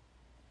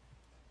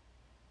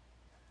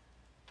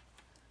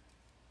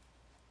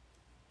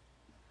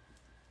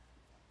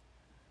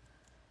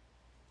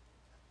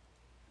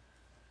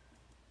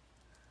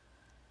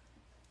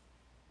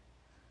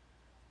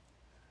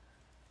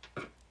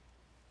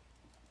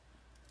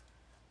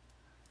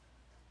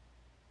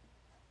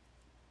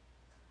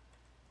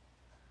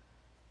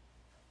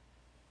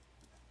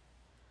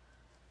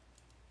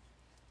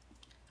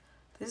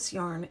 This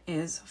yarn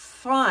is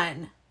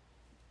fun.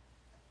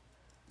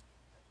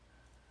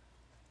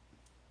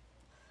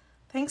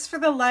 Thanks for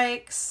the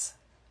likes.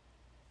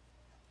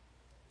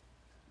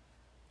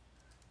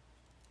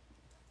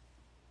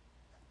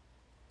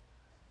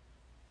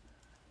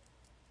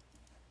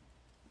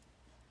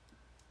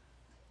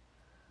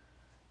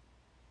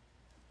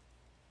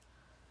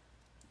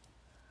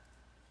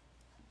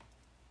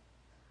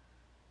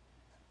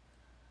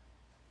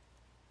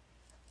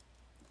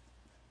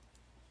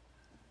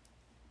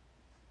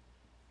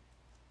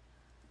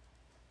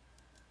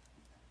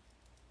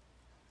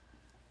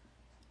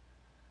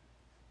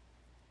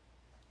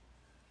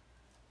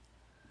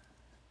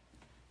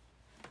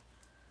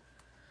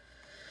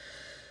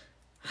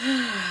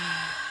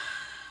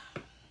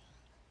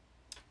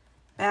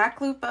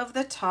 Back loop of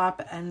the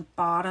top and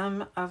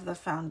bottom of the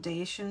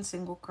foundation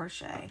single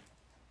crochet.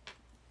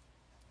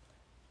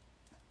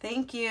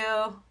 Thank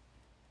you.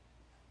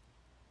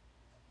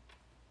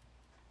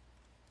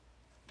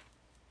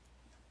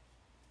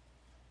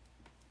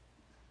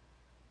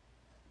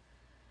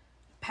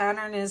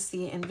 Pattern is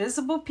the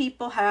Invisible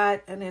People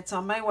hat, and it's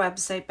on my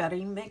website,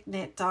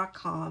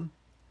 bettymcknit.com.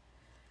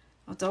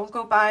 Well, don't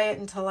go buy it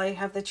until I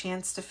have the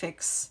chance to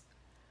fix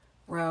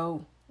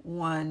row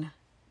 1,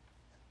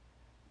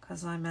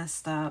 because I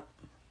messed up.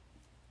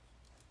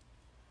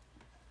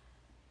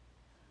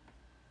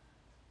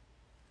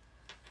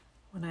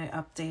 When I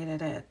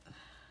updated it.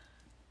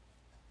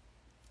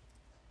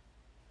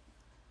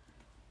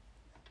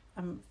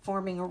 I'm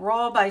forming a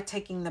roll by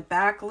taking the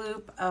back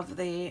loop of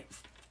the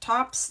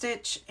top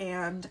stitch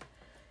and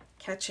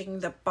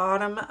catching the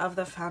bottom of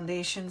the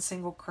foundation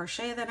single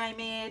crochet that I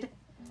made,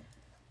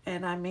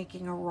 and I'm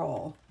making a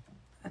roll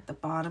at the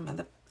bottom of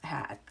the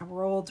hat, a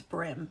rolled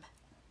brim.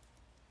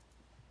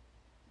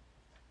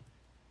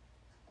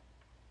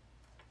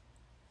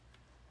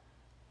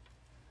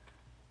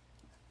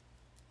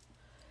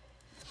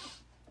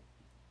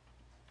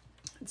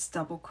 It's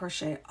double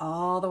crochet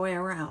all the way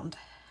around.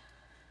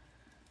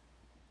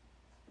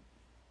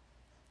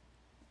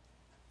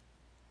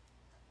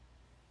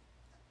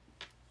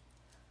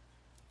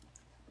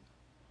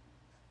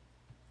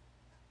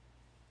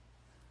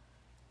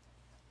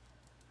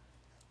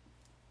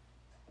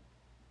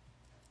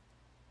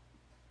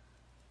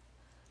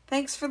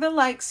 Thanks for the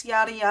likes,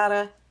 yada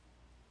yada.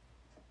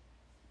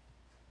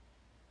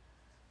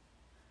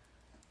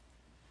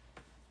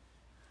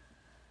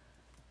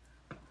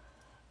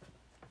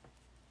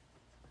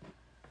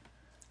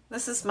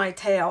 This is my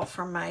tail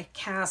from my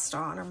cast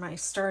on, or my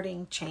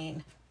starting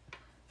chain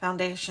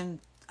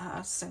foundation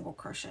single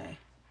crochet.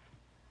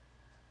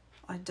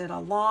 I did a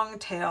long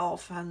tail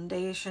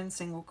foundation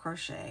single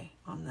crochet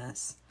on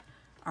this.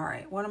 All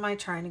right, what am I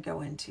trying to go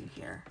into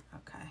here?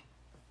 Okay.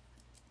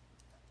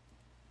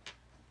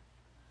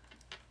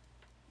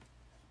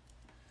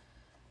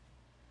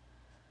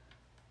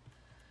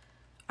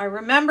 I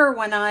remember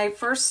when I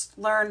first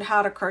learned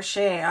how to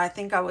crochet, I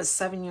think I was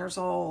 7 years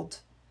old.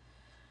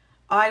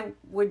 I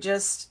would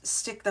just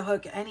stick the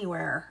hook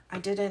anywhere. I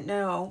didn't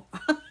know.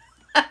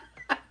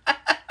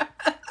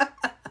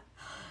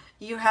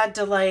 You had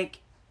to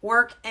like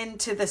work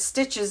into the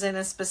stitches in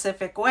a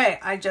specific way.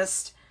 I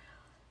just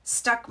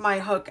stuck my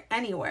hook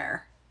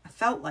anywhere. I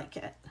felt like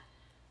it.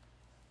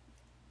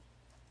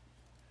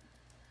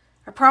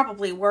 I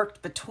probably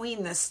worked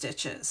between the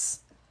stitches.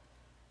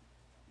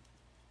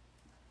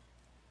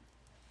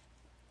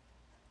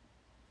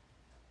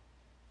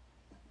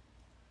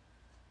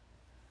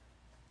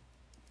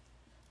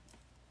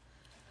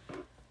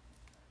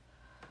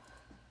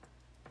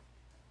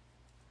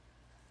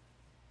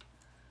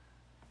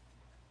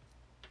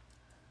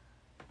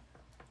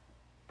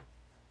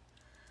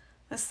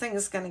 This thing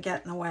is going to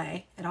get in the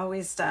way. It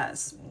always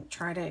does.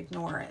 Try to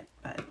ignore it,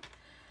 but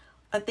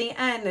at the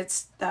end,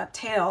 it's that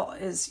tail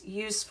is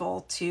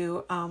useful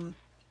to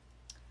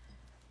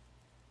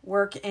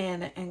work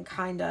in and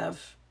kind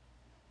of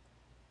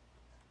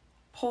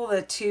pull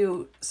the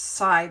two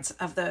sides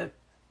of the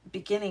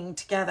beginning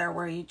together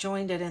where you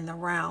joined it in the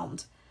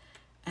round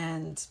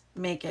and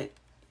make a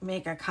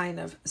kind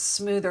of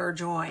smoother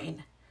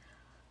join,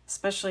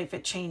 especially if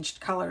it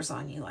changed colors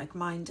on you like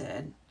mine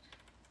did.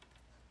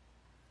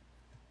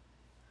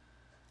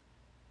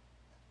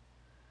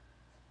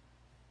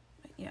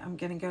 But yeah, I'm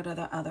going to go to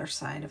the other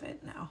side of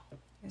it now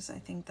because I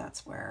think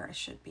that's where I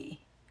should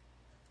be.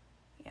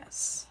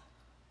 Yes.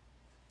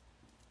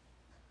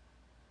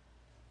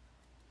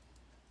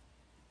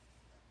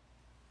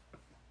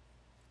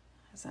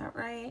 Is that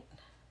right?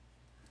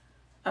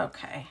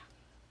 Okay.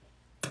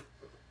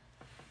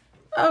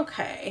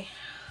 Okay.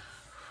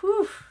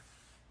 Whew.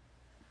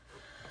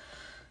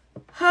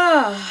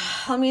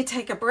 Let me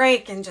take a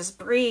break and just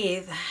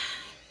breathe.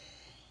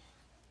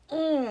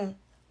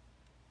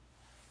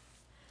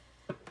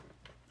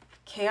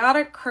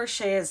 Chaotic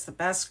crochet is the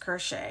best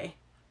crochet.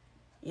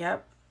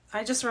 Yep.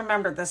 I just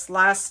remembered this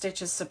last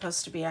stitch is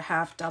supposed to be a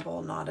half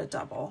double, not a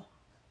double.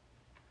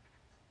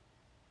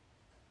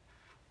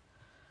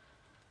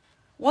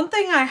 One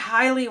thing I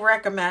highly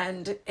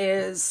recommend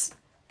is,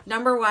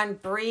 number one,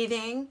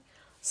 breathing.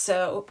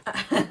 So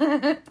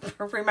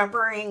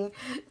remembering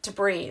to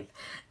breathe.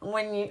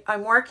 When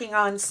I'm working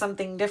on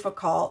something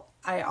difficult,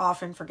 I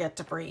often forget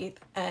to breathe.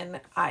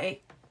 And I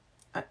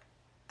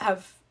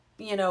have,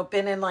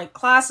 been in like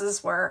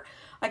classes where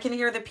I can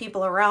hear the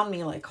people around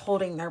me like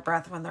holding their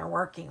breath when they're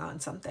working on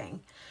something.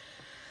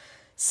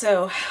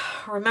 So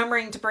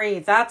remembering to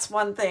breathe, that's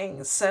one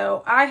thing.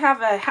 So I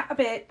have a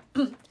habit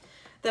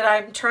that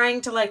I'm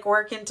trying to like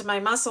work into my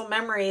muscle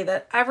memory,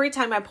 that every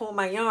time I pull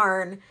my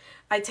yarn,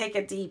 I take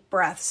a deep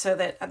breath, so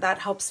that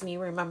helps me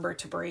remember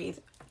to breathe.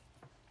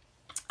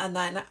 And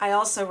then I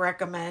also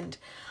recommend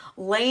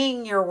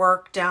laying your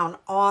work down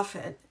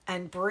often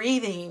and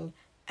breathing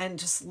and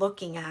just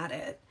looking at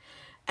it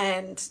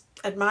and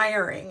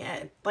admiring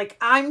it. Like,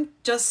 I'm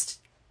just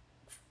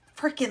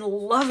freaking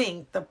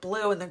loving the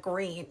blue and the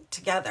green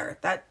together.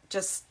 That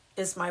just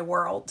is my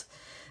world.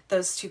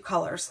 Those two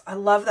colors. I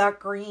love that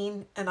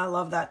green and I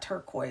love that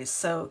turquoise.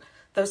 So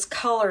those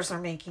colors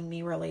are making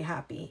me really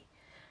happy.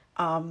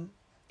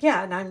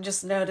 Yeah, and I'm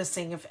just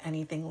noticing if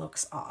anything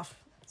looks off.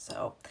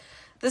 So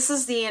this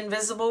is the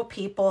Invisible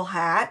People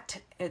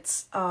hat.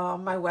 It's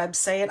my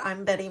website.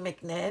 I'm Betty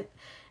McKnit,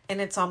 and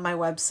it's on my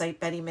website,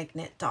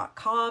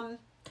 bettymcknit.com.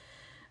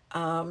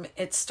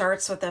 It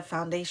starts with a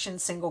foundation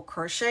single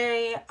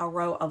crochet, a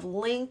row of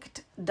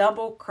linked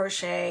double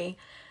crochet,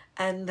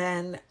 and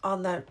then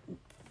on the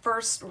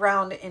first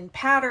round in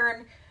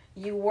pattern,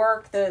 you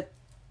work the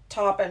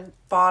top and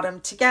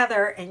bottom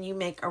together and you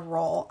make a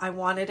roll. I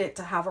wanted it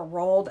to have a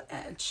rolled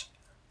edge.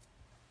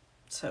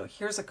 So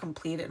here's a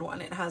completed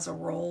one. It has a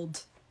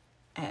rolled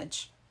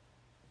edge.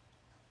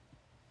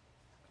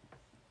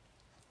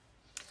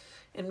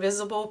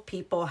 Invisible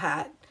People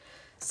hat.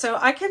 So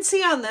I can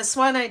see on this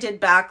one I did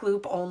back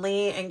loop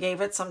only and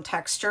gave it some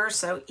texture.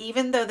 So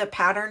even though the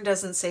pattern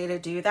doesn't say to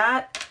do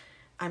that,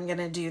 I'm going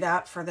to do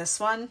that for this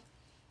one.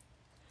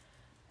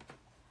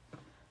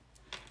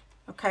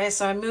 Okay,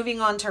 so I'm moving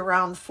on to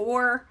round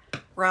 4.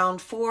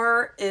 Round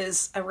 4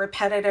 is a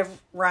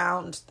repetitive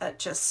round that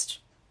just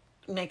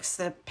makes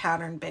the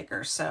pattern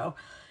bigger. So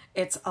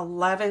it's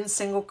 11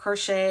 single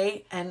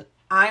crochet, and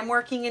I'm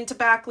working into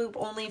back loop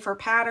only for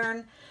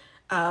pattern,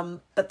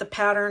 but the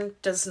pattern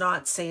does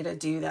not say to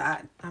do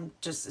that.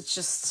 It's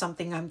just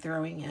something I'm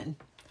throwing in.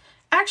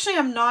 Actually,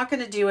 I'm not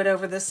going to do it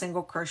over the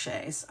single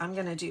crochets. I'm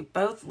going to do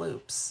both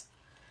loops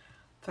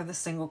for the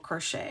single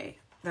crochet.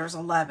 There's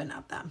 11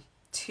 of them.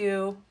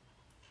 2,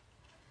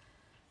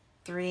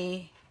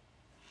 3,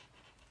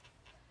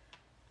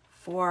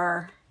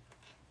 4,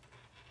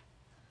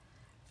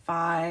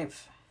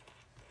 5,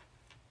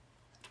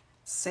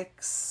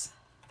 6,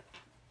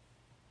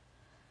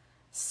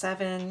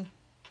 7,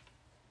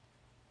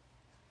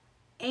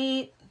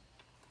 8,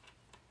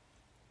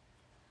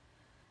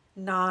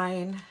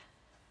 9,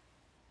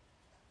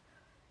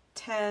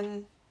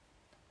 10,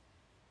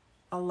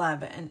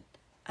 11,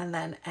 and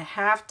then a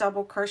half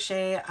double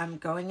crochet. I'm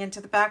going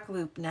into the back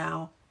loop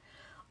now,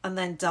 and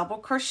then double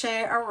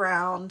crochet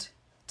around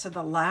to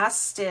the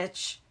last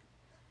stitch,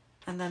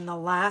 and then the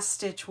last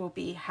stitch will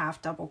be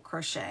half double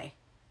crochet.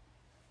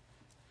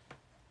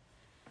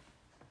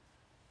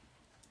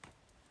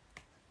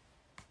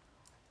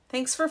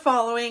 Thanks for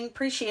following.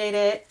 Appreciate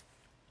it.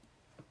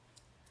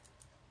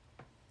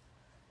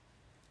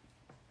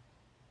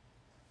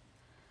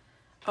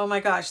 Oh my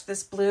gosh,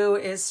 this blue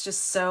is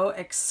just so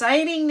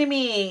exciting to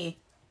me.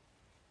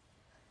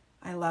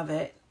 I love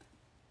it.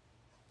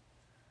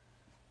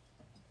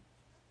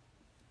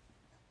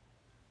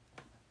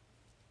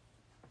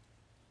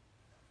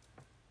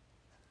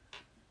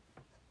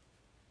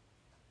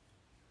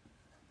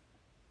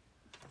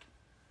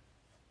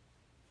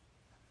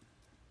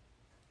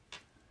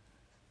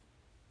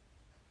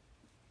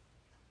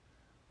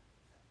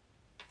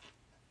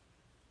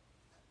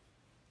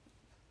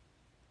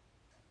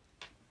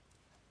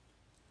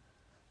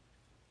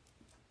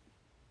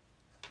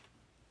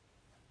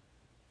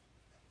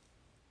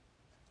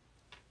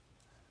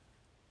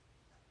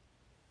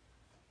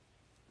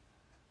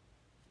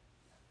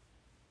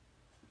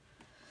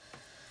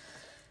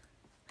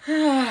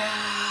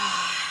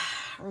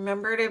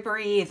 Remember to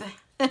breathe.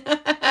 The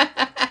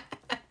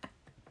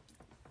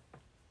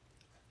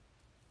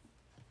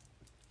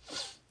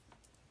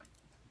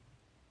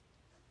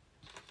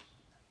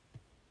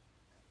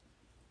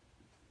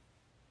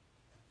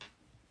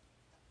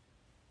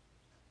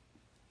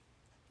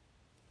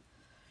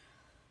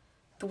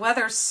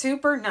weather's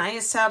super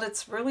nice out.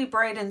 It's really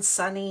bright and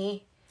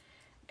sunny.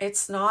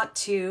 It's not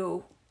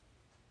too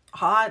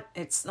hot.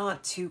 It's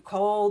not too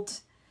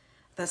cold.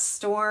 the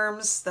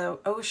storms, the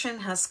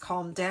ocean has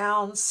calmed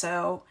down.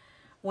 So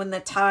when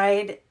the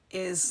tide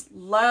is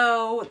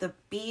low, the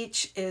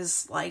beach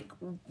is like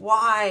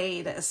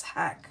wide as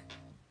heck.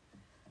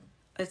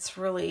 It's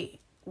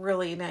really,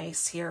 really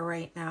nice here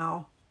right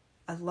now.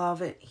 I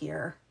love it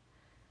here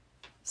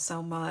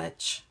so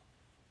much.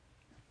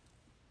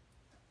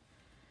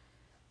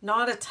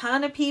 Not a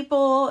ton of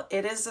people.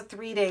 It is a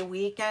 3-day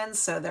weekend,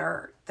 so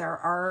there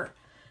are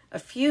a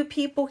few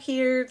people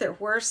here. There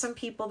were some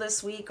people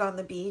this week on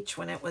the beach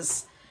when it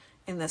was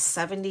in the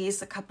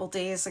 70s a couple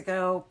days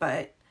ago,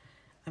 but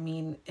I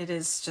mean, it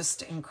is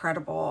just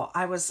incredible.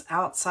 I was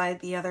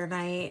outside the other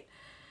night.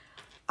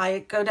 I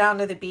go down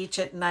to the beach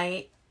at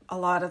night a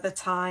lot of the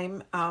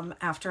time.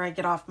 After I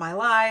get off my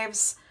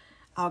lives,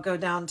 I'll go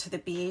down to the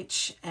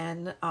beach,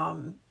 and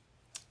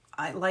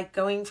I like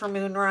going for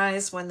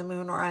moonrise when the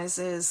moon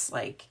rises,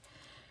 like,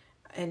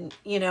 and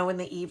you know, in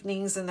the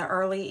evenings, in the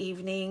early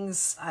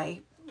evenings,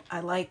 I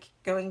like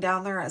going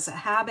down there as a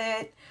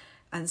habit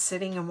and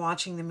sitting and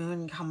watching the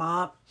moon come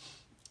up.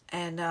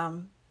 And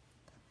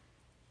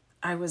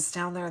I was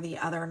down there the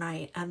other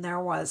night and there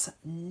was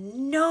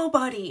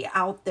nobody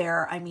out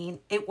there. I mean,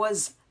 it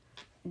was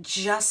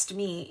just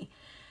me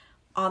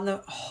on the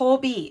whole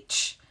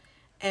beach.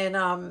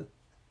 And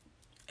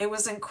it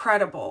was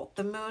incredible.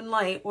 The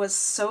moonlight was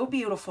so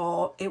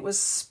beautiful. It was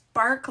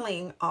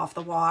sparkling off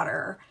the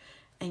water,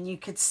 and you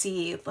could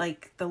see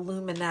like the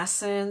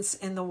luminescence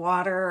in the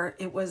water.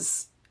 It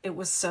was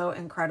so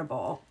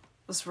incredible.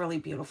 It was really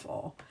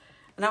beautiful.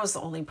 And I was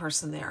the only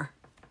person there.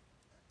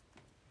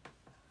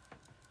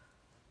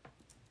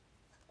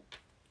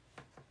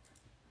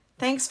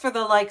 Thanks for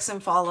the likes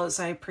and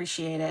follows. I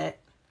appreciate it.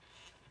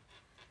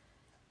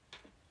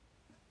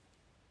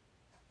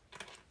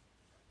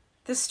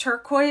 This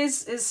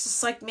turquoise is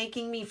just like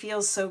making me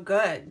feel so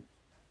good.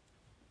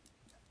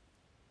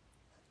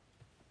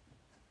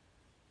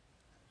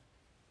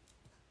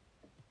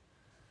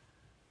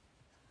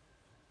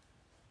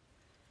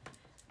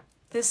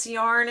 This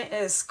yarn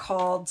is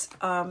called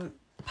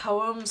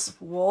Poems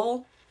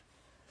Wool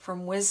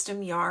from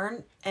Wisdom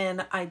Yarn,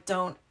 and I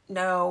don't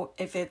know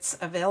if it's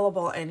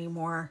available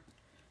anymore,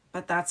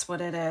 but that's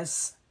what it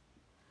is.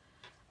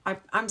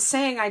 I'm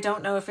saying I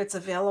don't know if it's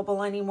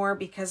available anymore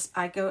because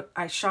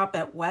I shop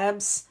at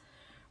Webb's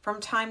from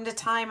time to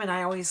time, and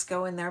I always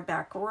go in their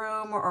back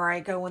room, or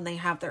I go when they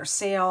have their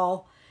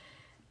sale,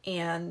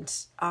 and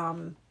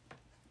I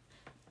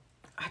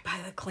buy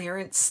the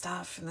clearance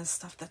stuff and the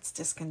stuff that's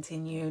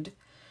discontinued.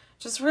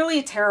 Just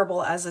really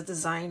terrible as a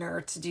designer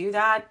to do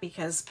that,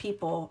 because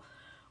people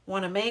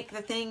want to make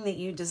the thing that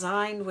you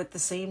designed with the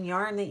same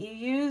yarn that you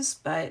use,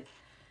 but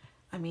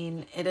I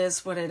mean, it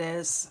is what it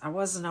is. I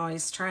wasn't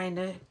always trying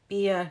to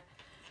be a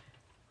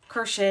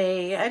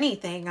crochet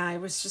anything. I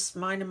was just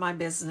minding my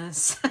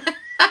business.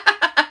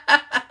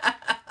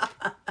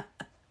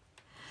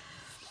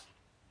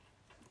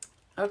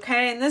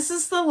 Okay, and this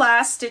is the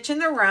last stitch in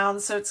the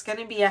round, so it's going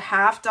to be a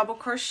half double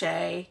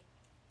crochet.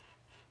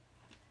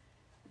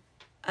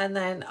 And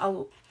then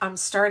I'm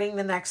starting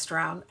the next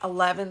round,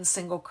 11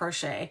 single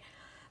crochet.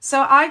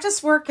 So I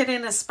just work it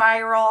in a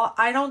spiral.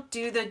 I don't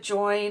do the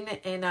join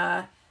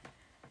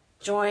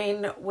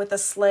with a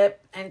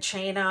slip and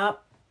chain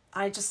up.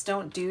 I just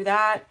don't do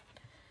that.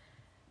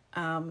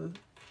 I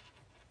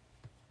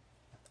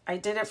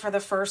did it for the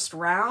first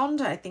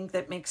round. I think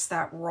that makes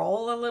that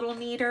roll a little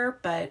neater,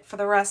 but for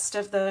the rest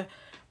of the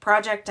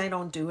project, I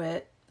don't do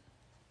it.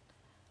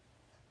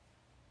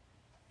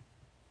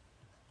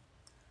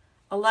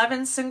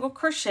 11 single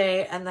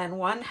crochet, and then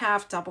 1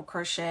 half double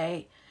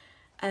crochet,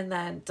 and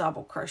then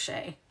double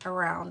crochet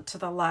around to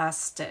the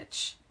last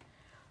stitch.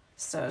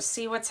 So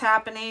see what's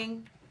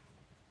happening?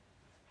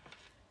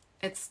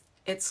 It's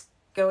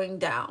going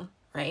down,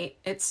 right?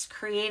 It's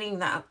creating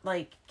that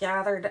like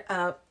gathered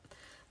up.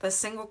 The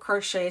single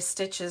crochet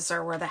stitches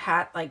are where the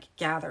hat like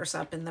gathers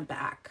up in the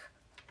back.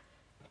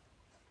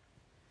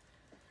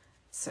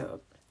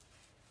 So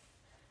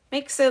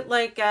makes it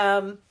like,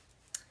 I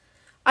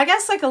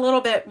guess like a little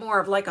bit more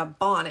of like a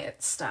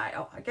bonnet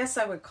style. I guess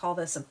I would call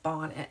this a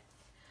bonnet.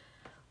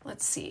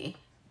 Let's see.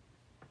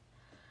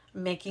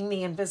 I'm making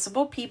the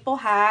Invisible People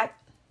hat.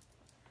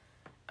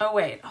 Oh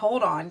wait,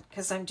 hold on,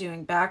 because I'm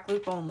doing back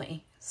loop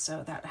only.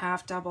 So that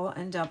half double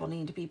and double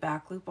need to be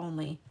back loop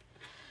only.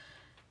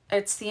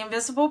 It's the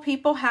Invisible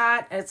People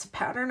hat. It's a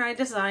pattern I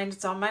designed.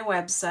 It's on my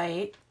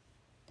website.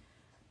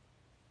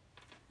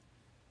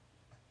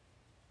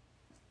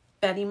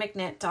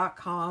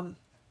 BettyMcKnit.com.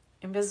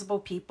 Invisible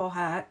People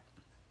hat.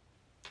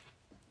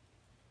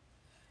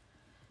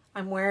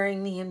 I'm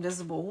wearing the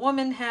Invisible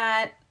Woman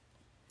hat.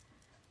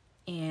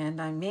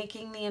 And I'm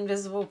making the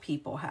Invisible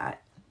People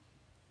hat.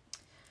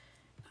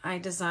 I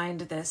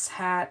designed this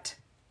hat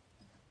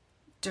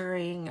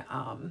during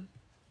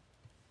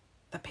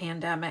the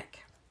pandemic.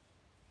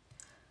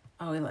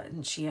 Oh,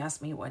 and she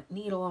asked me what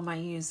needle am I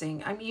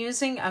using. I'm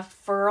using a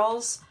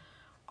Furls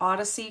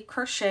Odyssey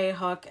crochet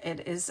hook.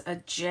 It is a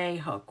J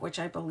hook, which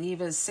I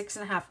believe is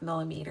 6.5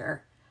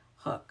 millimeter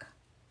hook.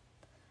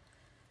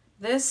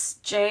 This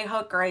J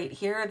hook right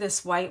here,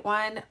 this white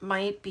one,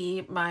 might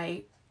be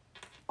my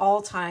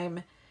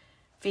all-time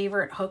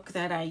favorite hook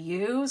that I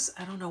use.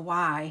 I don't know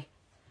why.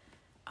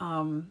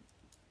 I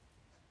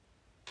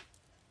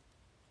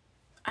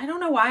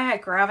don't know why I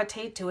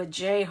gravitate to a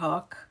J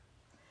hook.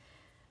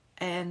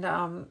 And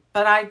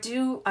but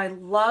I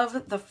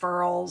love the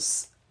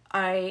furls.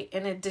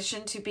 In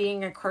addition to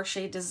being a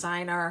crochet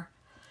designer,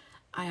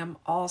 I am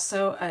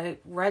also a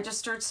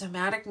registered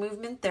somatic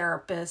movement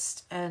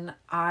therapist, and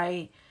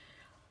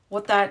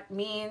what that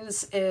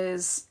means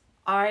is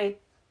I,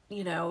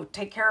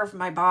 take care of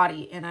my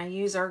body, and I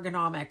use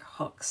ergonomic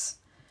hooks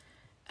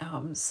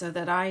so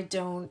that I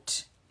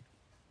don't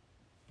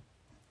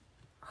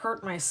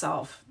hurt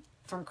myself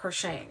from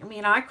crocheting. I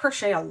mean, I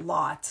crochet a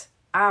lot,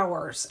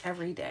 hours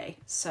every day,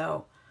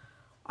 so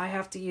I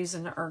have to use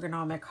an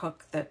ergonomic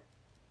hook that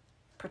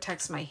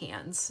protects my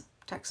hands,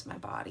 protects my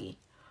body.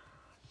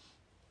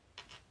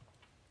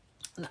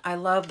 And I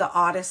love the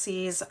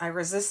Odysseys. I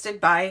resisted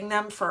buying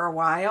them for a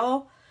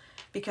while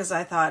because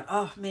I thought,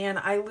 oh man,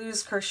 I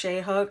lose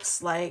crochet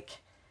hooks like,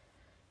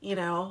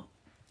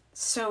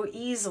 so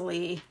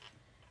easily.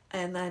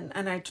 And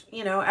I,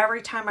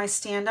 every time I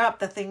stand up,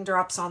 the thing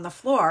drops on the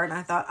floor, and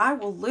I thought I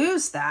will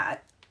lose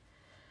that.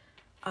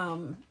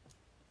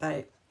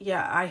 But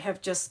yeah, I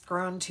have just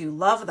grown to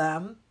love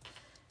them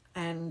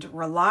and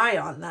rely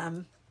on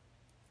them.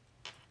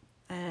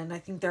 And I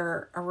think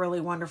they're a really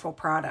wonderful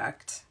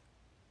product.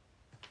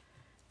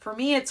 For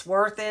me, it's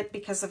worth it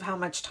because of how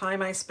much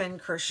time I spend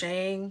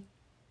crocheting.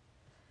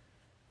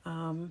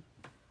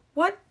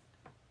 What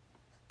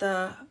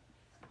the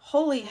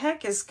holy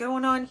heck is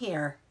going on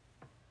here?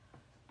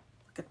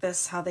 Look at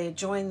this, how they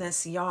join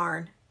this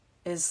yarn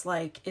is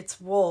like,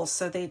 it's wool,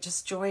 so they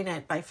just join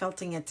it by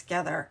felting it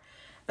together.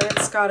 But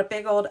it's got a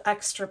big old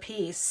extra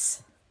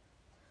piece.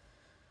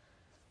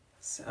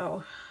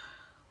 So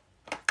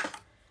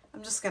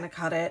I'm just going to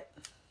cut it.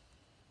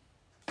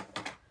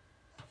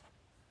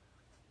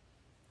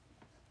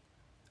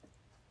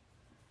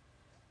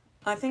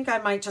 I think I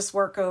might just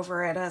work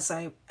over it as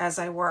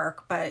I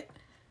work, but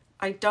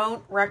I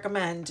don't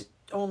recommend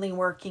only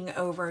working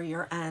over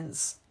your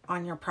ends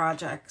on your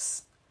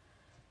projects.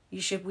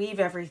 You should weave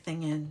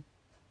everything in.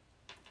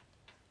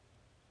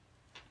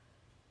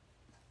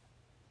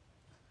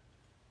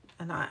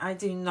 And I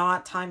do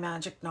not tie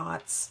magic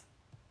knots.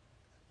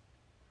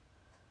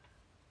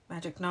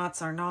 Magic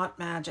knots are not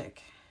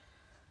magic.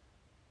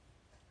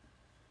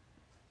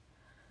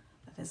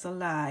 That is a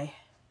lie.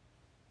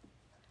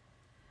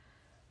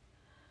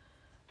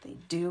 They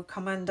do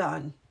come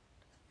undone.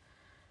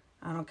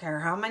 I don't care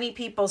how many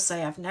people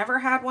say, I've never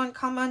had one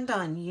come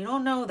undone. You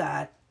don't know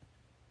that.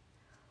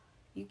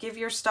 You give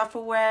your stuff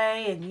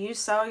away and you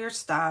sell your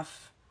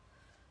stuff.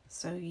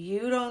 So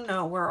you don't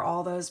know where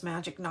all those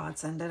magic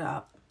knots ended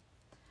up.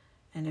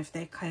 And if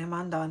they came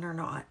undone or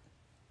not.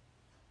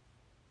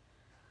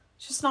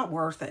 It's just not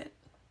worth it.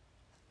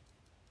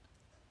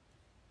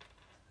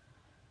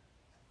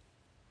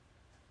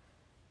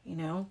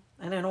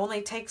 And it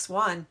only takes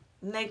one.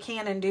 And they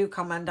can and do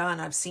come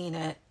undone. I've seen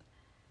it.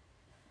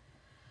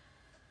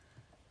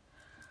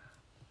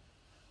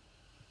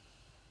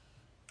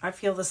 I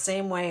feel the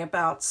same way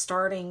about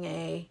starting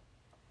a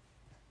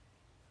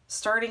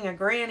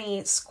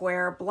granny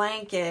square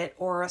blanket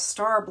or a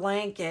star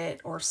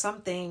blanket or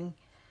something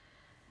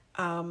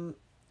from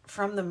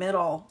the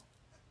middle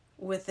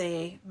with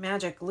a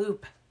magic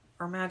loop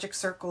or magic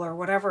circle or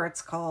whatever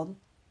it's called.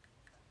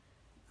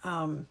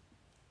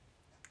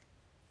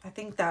 I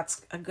think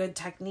that's a good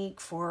technique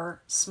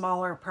for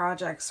smaller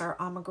projects or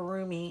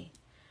amigurumi,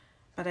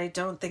 but I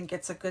don't think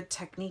it's a good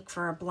technique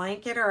for a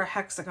blanket or a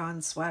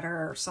hexagon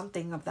sweater or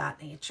something of that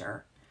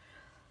nature.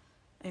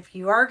 If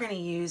you are going to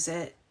use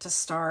it to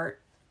start,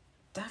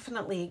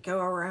 definitely go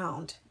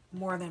around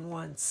more than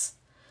once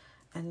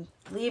and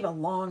leave a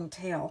long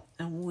tail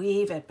and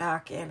weave it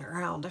back in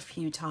around a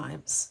few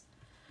times,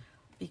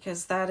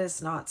 because that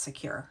is not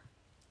secure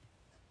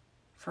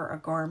for a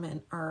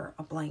garment or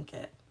a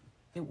blanket.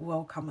 It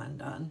will come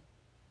undone.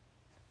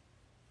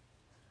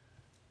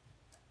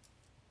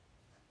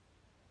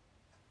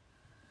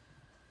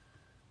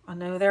 I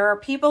know there are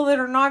people that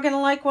are not going to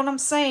like what I'm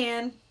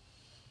saying,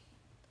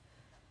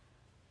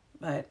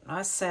 but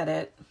I said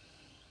it.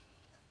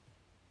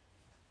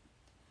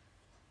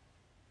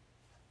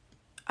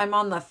 I'm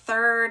on the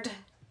third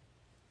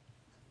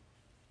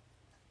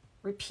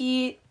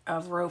repeat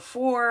of row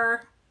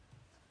 4,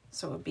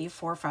 so it would be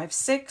 4, 5,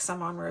 6.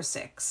 I'm on row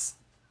 6.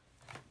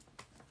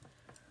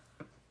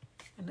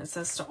 And it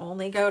says to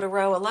only go to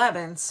row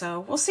 11,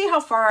 so we'll see how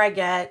far I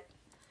get.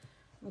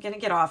 I'm going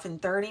to get off in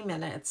 30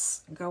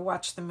 minutes and go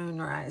watch the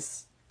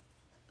moonrise.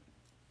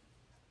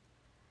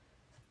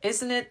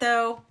 Isn't it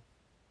though?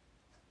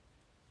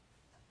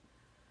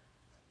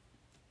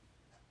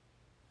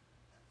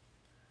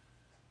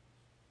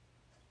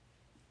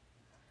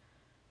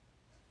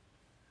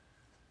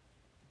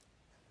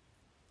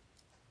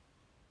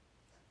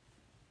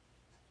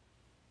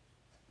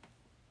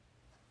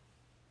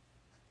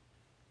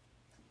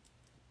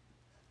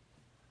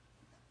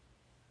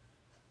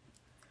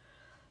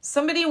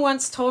 Somebody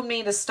once told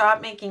me to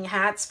stop making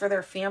hats for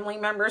their family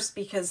members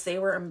because they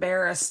were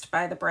embarrassed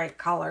by the bright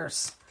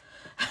colors.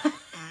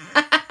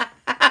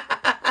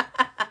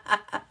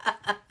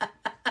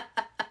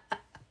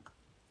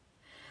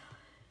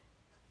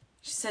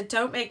 She said,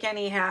 don't make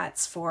any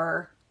hats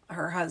for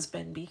her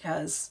husband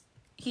because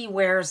he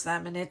wears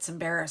them and it's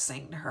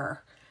embarrassing to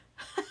her.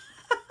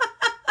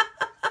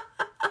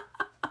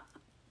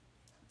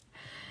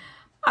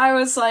 I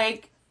was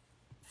like,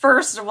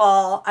 first of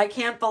all, I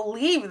can't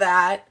believe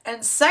that.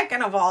 And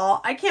second of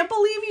all, I can't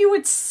believe you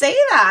would say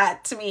that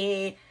to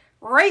me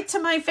right to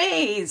my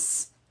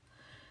face.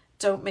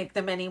 Don't make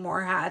them any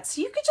more hats.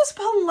 You could just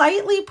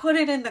politely put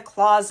it in the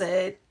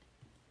closet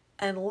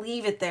and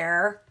leave it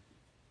there.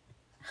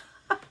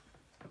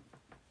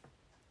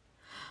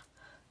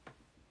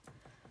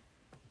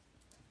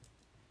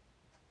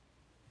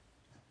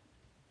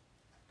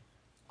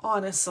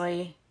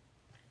 Honestly.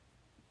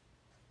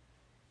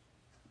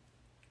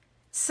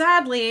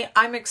 Sadly,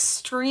 I'm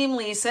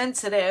extremely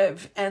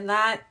sensitive, and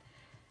that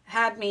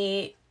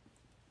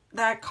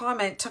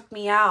comment took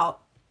me out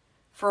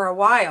for a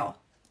while.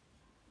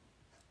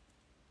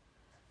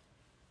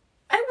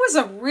 It was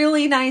a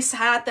really nice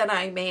hat that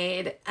I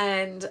made,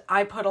 and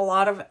I put a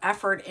lot of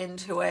effort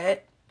into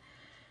it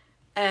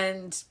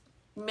and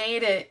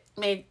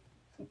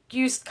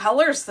used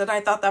colors that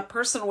I thought that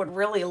person would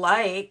really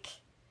like.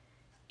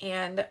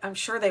 And I'm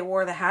sure they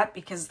wore the hat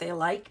because they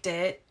liked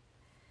it,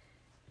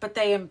 but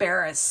they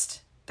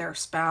embarrassed their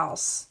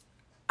spouse.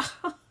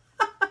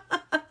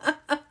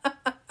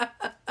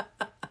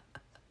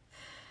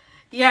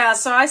 Yeah,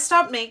 so I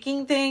stopped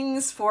making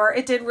things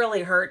it did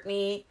really hurt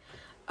me.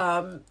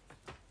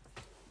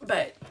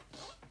 But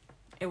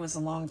it was a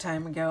long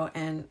time ago,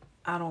 and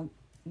I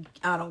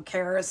don't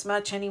care as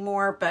much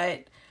anymore.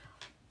 But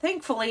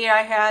thankfully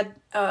I had,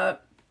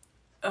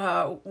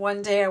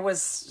 one day I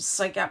was just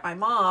like at my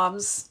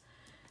mom's,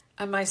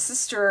 and my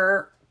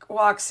sister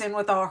walks in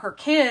with all her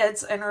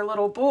kids and her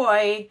little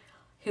boy,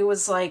 who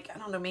was like, I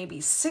don't know, maybe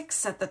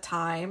 6 at the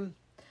time.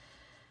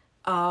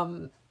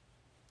 And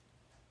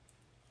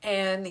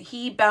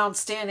he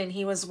bounced in and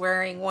he was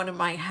wearing one of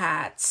my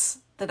hats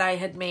that I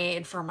had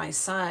made for my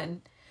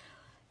son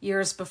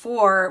years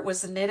before. It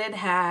was a knitted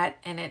hat,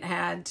 and it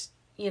had,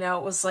 it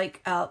was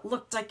like,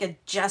 looked like a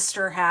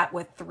jester hat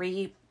with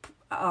 3,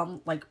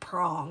 like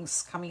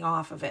prongs coming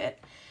off of it.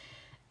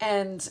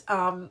 And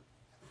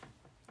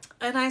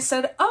I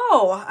said,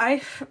 oh,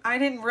 I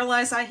didn't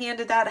realize I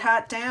handed that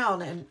hat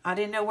down, and I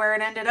didn't know where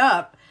it ended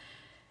up.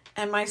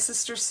 And my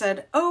sister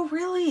said, oh,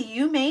 really?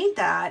 You made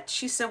that?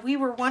 She said, we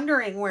were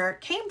wondering where it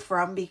came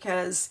from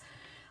because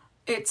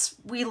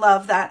we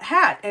love that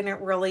hat and it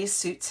really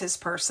suits his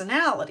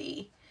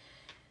personality.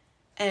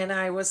 And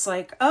I was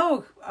like,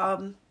 oh,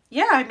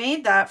 yeah, I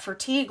made that for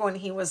Teague when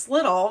he was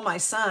little, my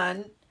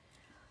son.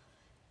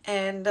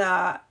 And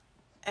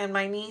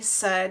my niece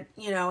said,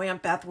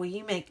 Aunt Beth, will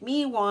you make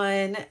me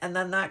one? And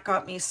then that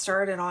got me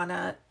started on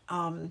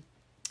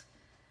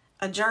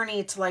a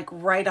journey to like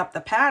write up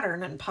the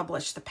pattern and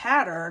publish the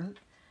pattern.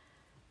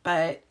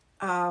 But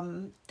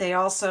they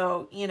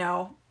also,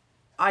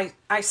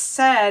 I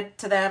said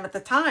to them at the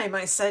time,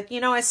 I said,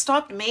 I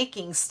stopped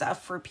making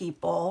stuff for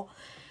people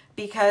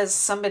because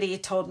somebody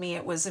told me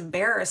it was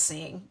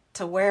embarrassing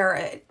to wear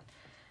it.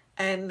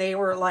 And they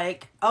were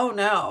like, oh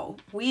no,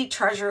 we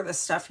treasure the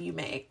stuff you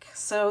make.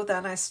 So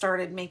then I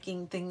started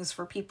making things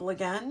for people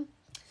again.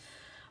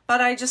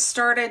 But I just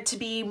started to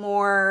be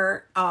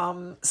more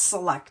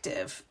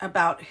selective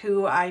about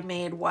who I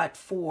made what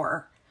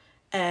for,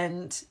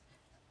 and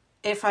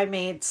if I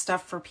made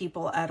stuff for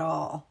people at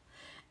all.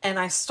 And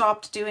I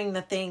stopped doing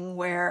the thing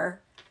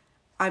where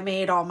I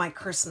made all my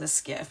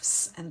Christmas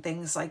gifts and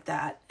things like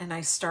that. And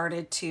I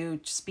started to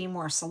just be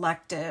more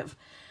selective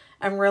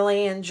and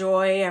really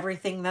enjoy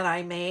everything that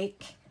I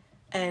make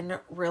and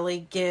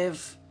really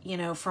give,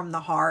 from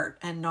the heart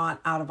and not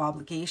out of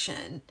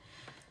obligation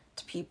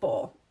to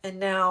people. And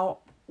now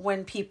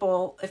if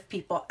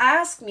people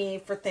ask me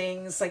for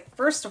things, like,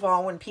 first of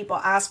all, when people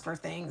ask for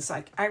things,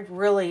 like, I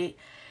really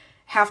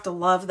have to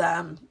love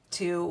them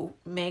to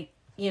make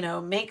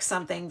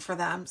something for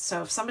them.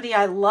 So if somebody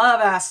I love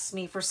asks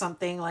me for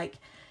something, like,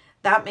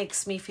 that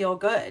makes me feel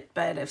good.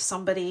 But if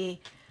somebody,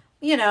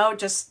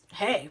 just,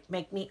 hey,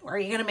 are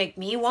you going to make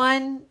me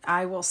one?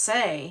 I will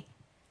say,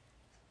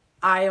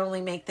 I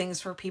only make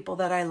things for people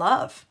that I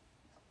love.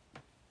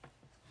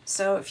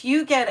 So if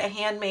you get a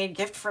handmade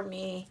gift from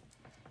me,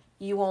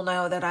 you will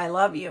know that I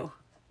love you.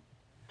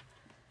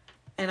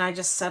 And I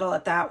just settle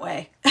it that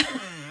way.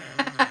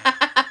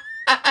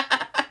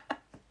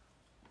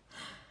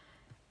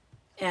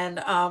 And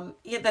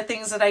the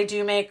things that I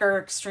do make are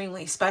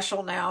extremely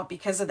special now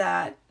because of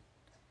that.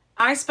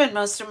 I spend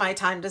most of my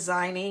time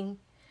designing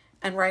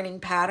and writing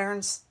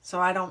patterns, so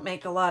I don't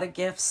make a lot of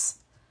gifts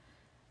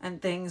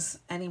and things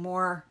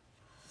anymore.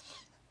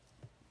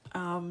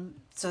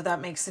 So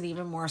that makes it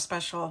even more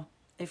special.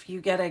 If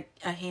you get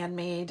a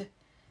handmade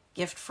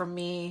gift from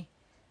me,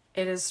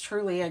 it is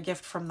truly a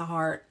gift from the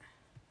heart.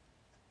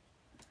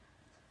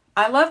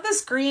 I love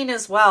this green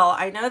as well.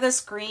 I know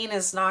this green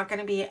is not going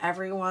to be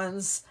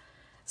everyone's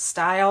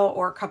style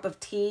or cup of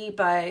tea,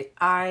 but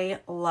I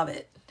love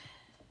it.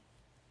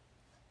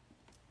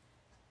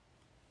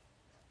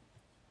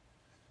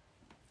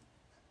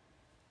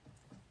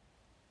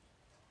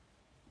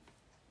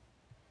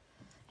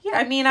 Yeah,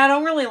 I mean, I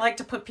don't really like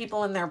to put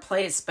people in their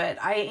place, but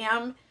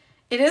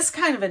it is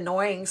kind of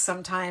annoying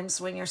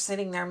sometimes when you're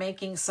sitting there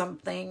making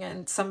something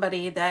and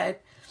somebody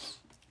that,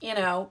 you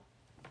know,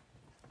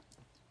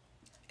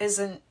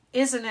 isn't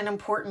an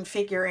important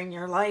figure in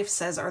your life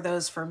says, "Are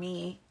those for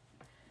me?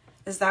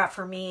 Is that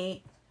for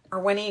me? Or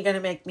when are you going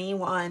to make me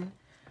one?"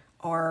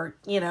 Or,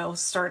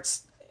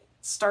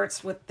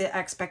 starts with the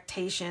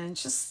expectation. It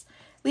just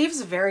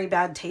leaves a very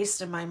bad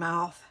taste in my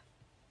mouth.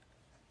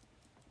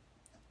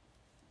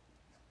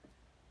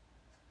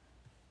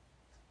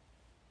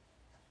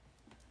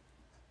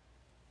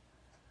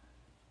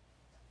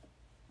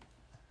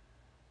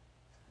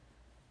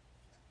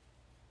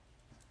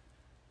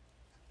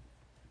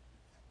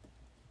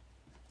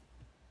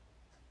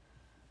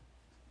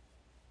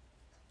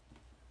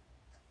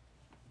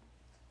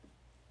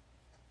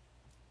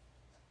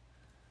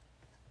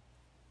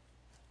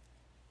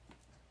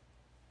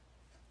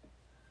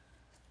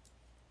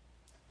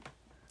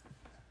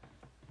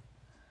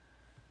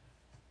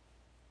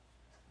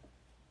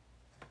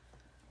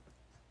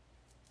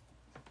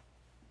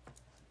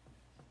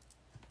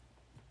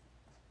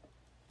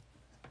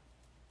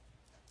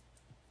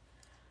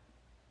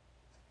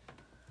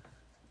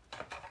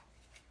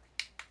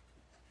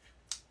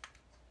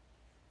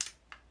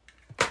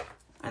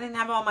 I didn't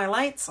have all my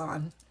lights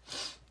on.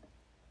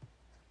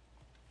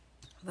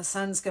 The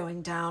sun's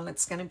going down.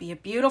 It's going to be a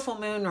beautiful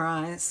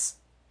moonrise.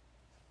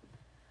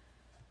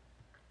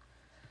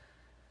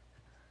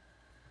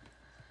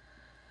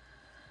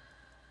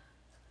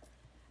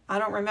 I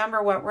don't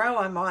remember what row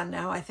I'm on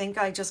now. I think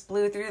I just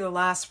blew through the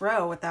last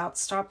row without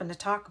stopping to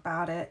talk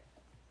about it.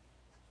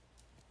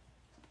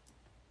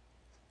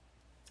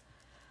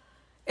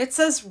 It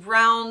says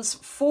rounds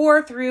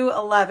 4 through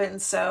 11,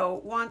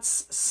 so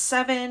wants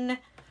 7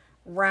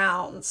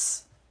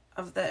 rounds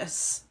of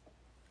this.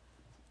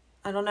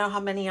 I don't know how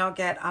many I'll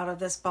get out of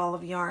this ball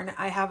of yarn.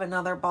 I have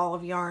another ball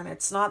of yarn.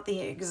 It's not the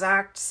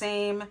exact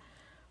same,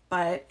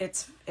 but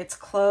it's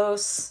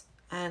close,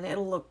 and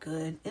it'll look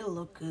good. It'll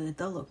look good.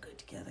 They'll look good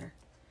together.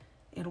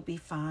 It'll be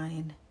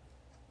fine.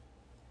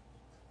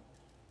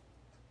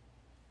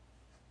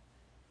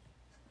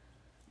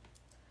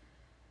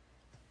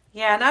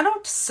 Yeah, and I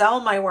don't sell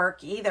my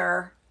work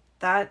either.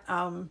 That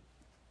I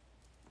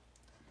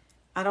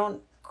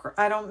don't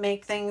I don't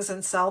make things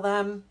and sell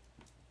them.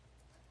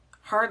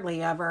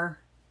 Hardly ever.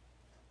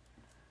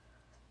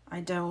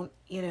 I don't,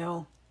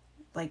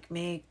 like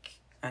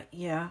make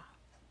yeah.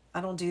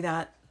 I don't do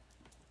that.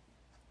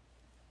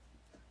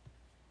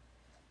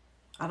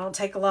 I don't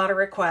take a lot of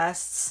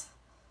requests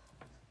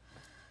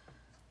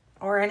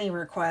or any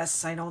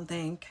requests, I don't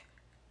think.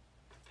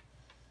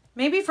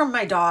 Maybe from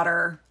my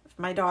daughter. If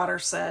my daughter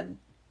said,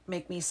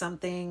 "Make me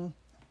something."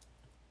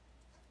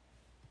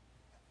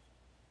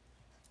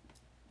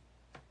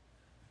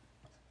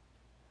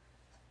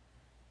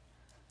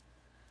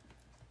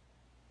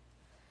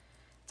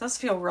 It does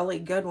feel really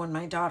good when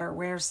my daughter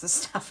wears the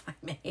stuff I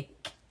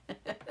make.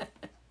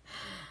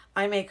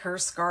 I make her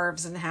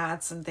scarves and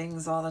hats and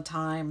things all the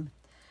time.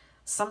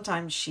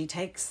 Sometimes she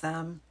takes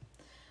them.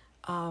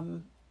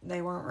 They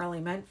weren't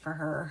really meant for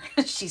her.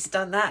 She's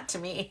done that to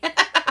me.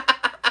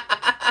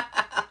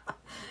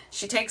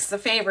 She takes the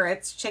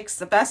favorites, takes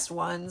the best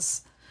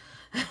ones.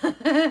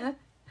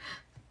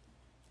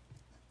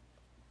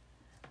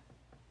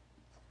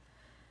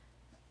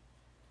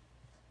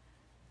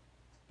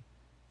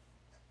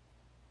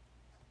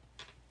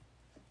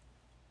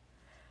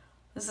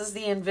 This is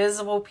the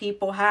Invisible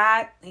People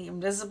hat. The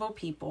Invisible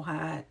People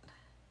hat.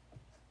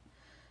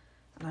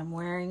 And I'm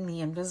wearing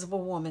the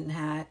Invisible Woman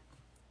hat.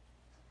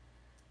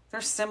 They're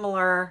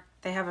similar.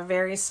 They have a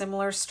very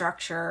similar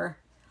structure.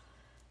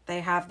 They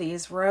have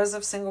these rows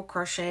of single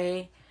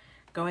crochet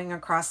going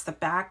across the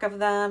back of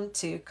them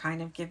to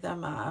kind of give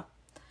them a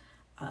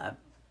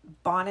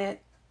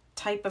bonnet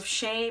type of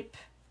shape.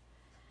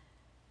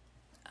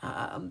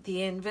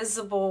 The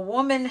Invisible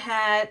Woman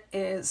hat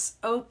is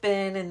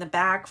open in the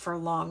back for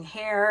long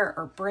hair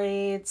or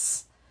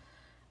braids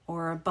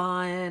or a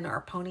bun or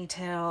a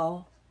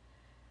ponytail.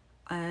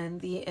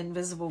 And the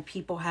Invisible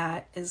People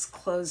hat is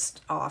closed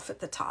off at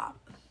the top.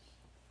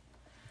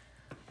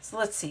 So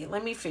let's see.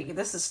 Let me figure.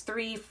 This is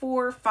 3,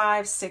 4,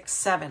 5, 6,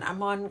 7.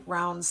 I'm on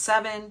round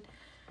 7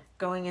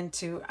 going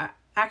into...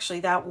 actually,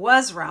 that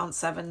was round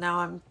 7. Now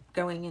I'm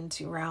going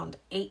into round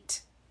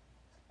 8.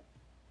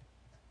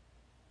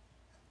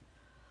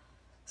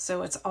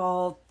 So it's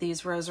all,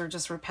 these rows are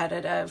just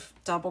repetitive,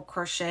 double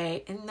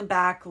crochet in the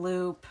back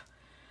loop.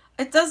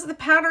 The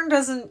pattern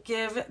doesn't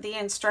give the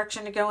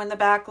instruction to go in the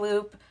back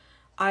loop.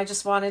 I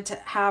just wanted to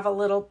have a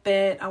little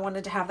bit, I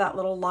wanted to have that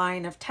little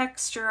line of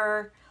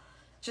texture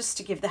just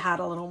to give the hat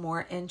a little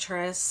more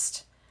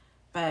interest,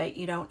 but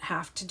you don't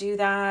have to do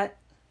that.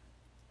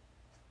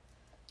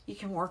 You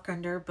can work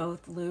under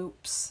both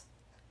loops.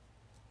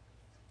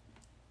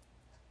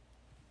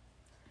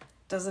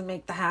 Doesn't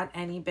make the hat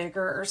any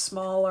bigger or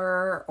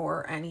smaller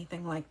or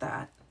anything like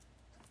that.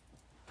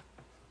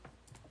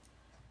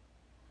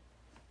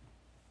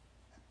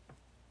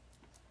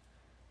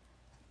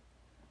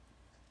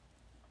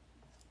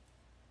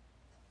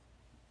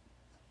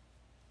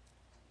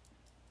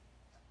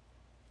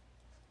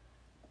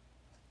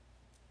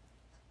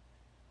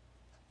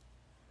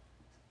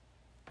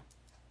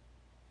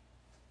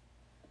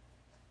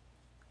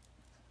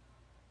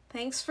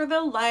 Thanks for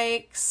the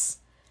likes.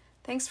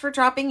 Thanks for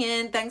dropping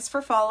in. Thanks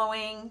for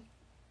following.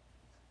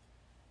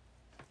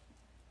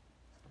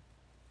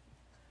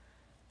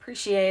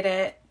 Appreciate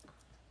it.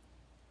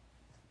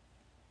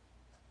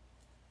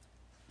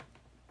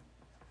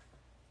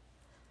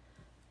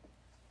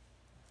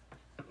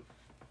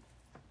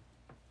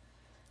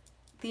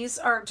 These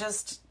are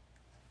just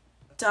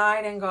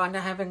dyed and gone to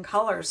heaven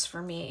colors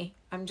for me.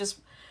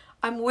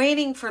 I'm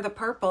waiting for the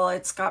purple.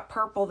 It's got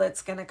purple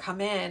that's going to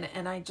come in,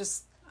 and I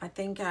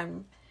think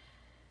I'm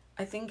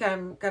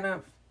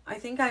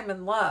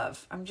in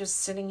love. I'm just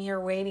sitting here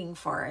waiting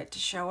for it to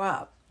show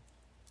up.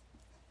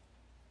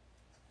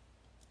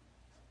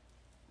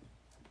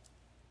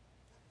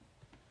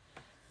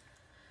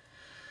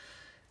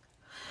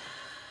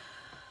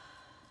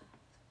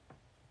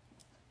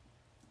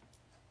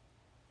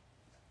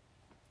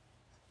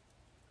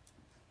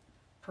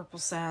 Purple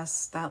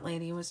sass, that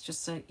lady was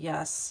just a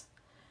yes.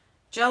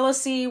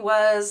 Jealousy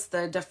was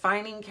the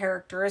defining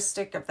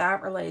characteristic of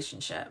that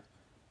relationship.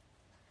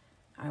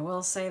 I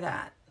will say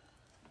that.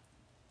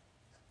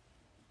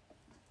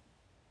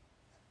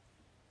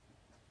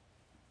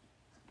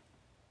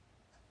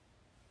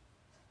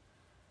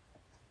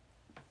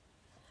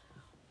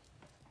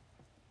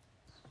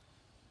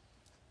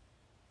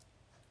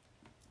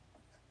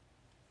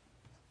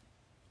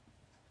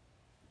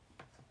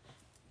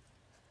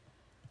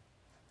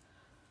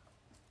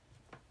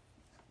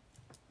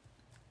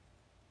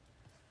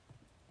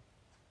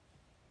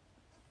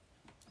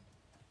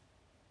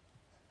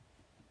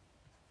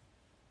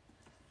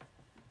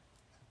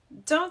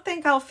 Don't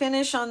think I'll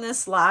finish on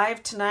this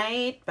live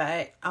tonight,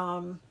 but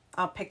I'll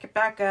pick it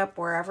back up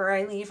wherever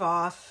I leave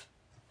off.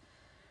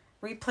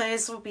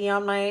 Replays will be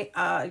on my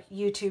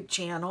YouTube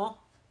channel.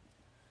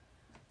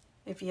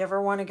 If you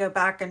ever want to go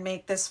back and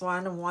make this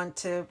one and want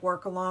to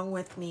work along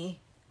with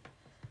me,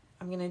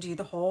 I'm going to do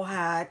the whole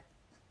hat.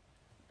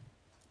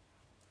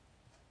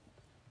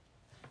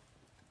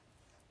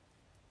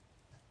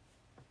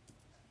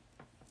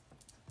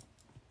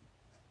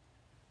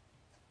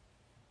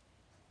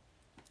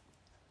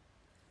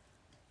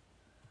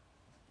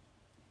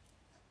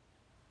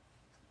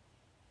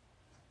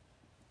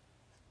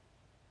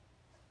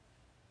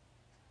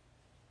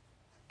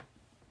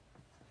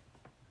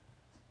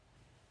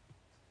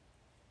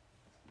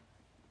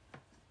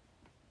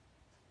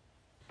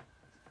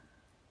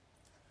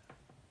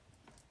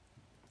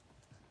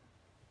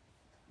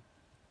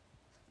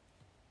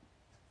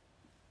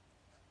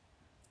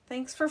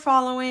 Thanks for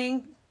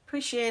following.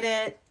 Appreciate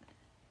it.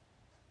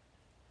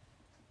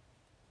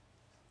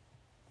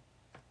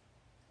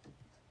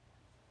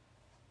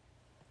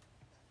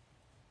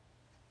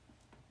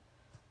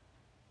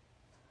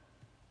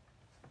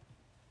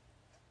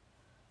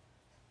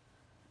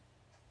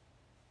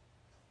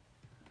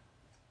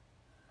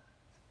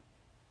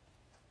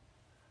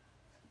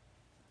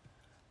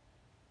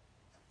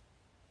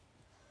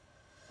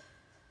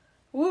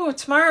 Ooh,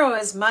 tomorrow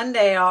is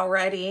Monday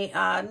already.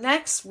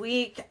 Next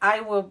week,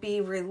 I will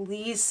be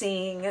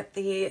releasing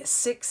the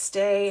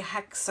 6-day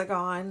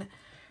hexagon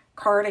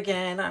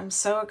cardigan. I'm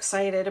so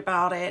excited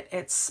about it.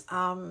 It's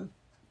in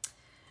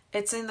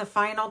the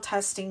final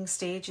testing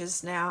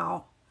stages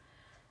now.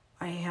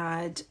 I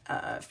had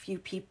a few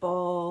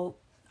people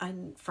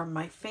from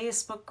my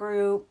Facebook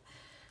group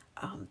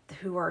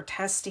who are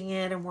testing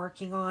it and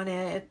working on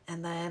it.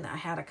 And then I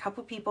had a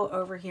couple people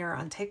over here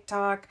on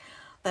TikTok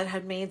that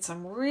had made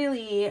some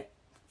really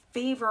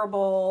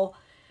favorable,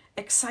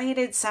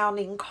 excited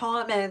sounding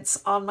comments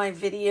on my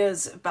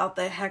videos about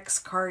the hex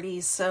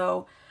cardies.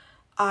 So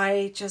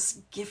I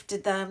just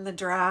gifted them the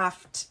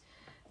draft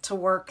to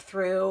work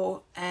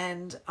through,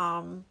 and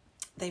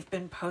they've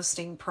been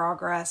posting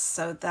progress.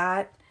 So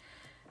that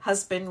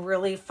has been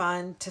really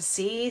fun to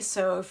see.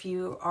 So if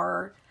you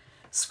are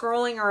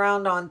scrolling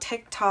around on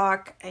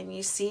TikTok and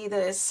you see the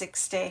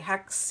 6-day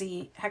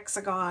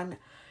hexagon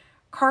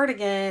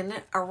cardigan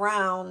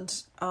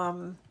around,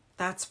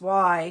 that's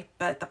why.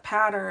 But the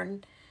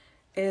pattern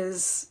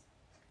is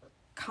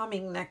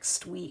coming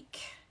next week.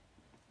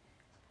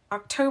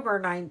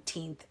 October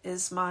 19th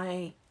is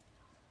my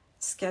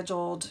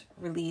scheduled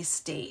release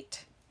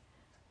date.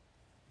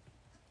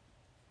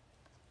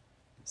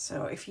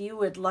 So if you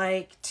would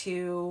like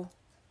to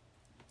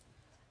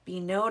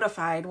be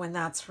notified when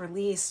that's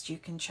released, you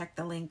can check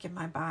the link in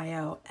my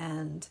bio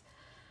and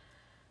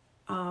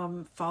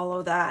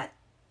follow that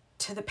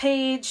to the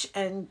page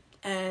and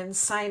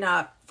sign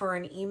up for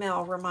an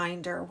email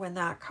reminder when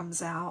that comes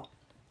out.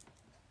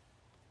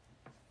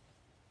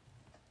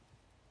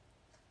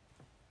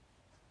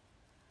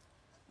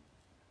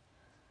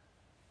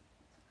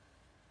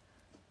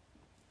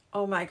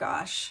 Oh my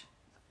gosh.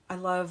 I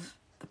love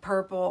the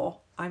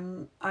purple.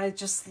 I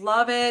just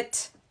love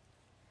it.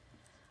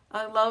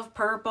 I love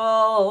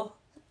purple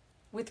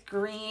with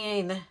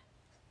green.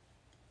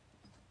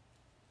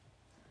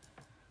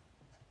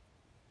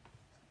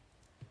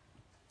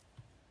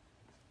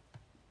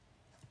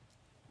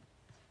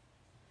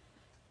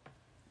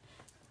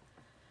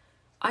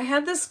 I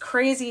had this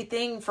crazy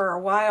thing for a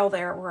while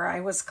there where I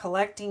was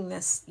collecting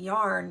this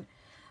yarn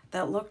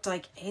that looked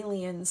like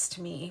aliens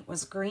to me. It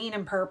was green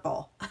and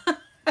purple. I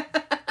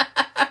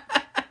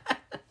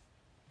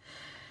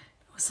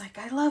was like,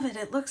 I love it.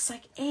 It looks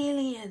like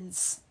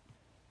aliens.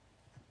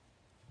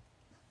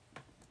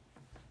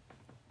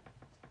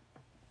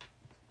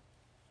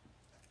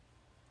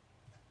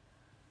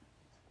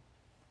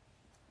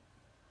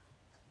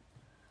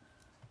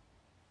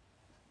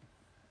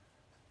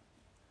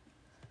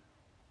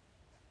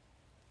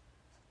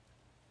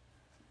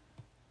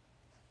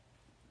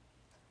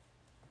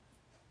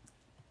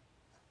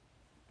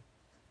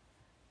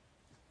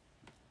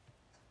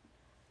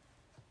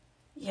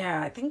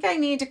 Yeah, I think I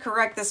need to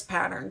correct this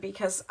pattern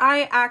because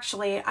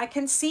I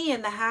can see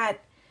in the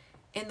hat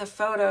in the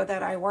photo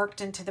that I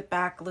worked into the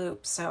back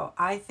loop. So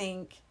I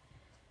think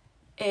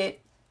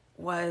it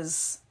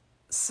was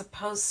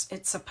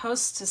it's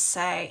supposed to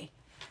say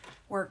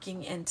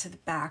working into the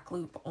back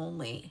loop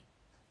only.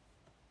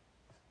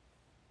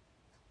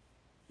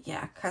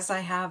 Yeah, because I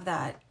have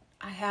that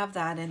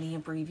in the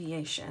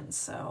abbreviation.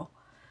 So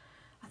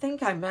I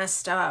think I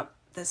messed up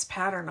this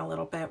pattern a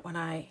little bit when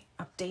I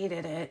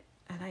updated it.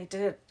 And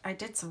I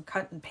did some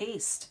cut and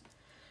paste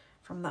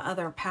from the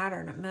other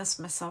pattern. It messed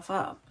myself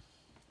up.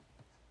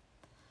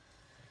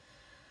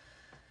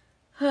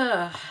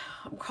 I'm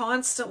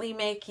constantly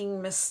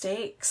making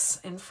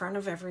mistakes in front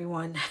of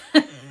everyone.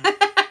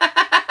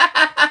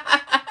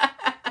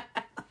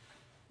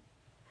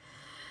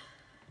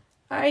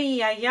 Ay,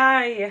 ay,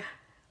 ay.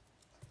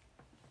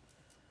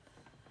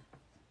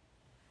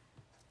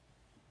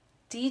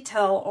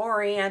 Detail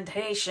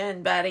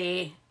orientation,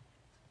 Betty.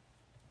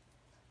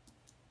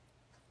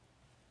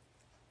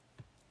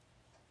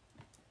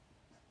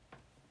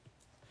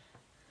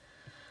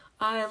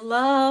 I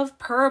love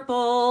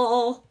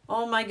purple.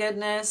 Oh my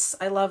goodness.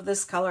 I love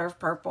this color of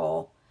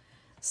purple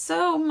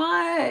so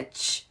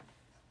much.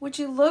 Would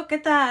you look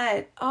at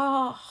that?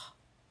 Oh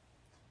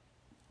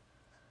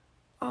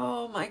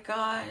my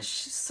gosh.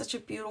 Such a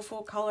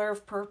beautiful color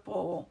of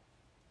purple.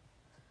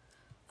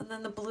 And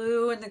then the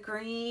blue and the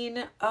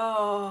green.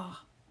 Oh,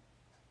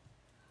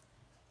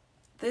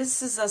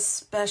 this is a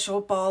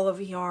special ball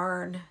of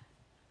yarn.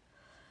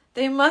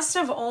 They must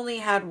have only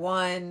had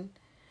one.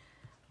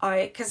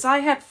 Because I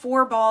had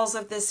 4 balls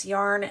of this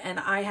yarn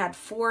and I had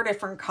 4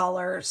 different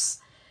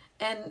colors.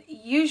 And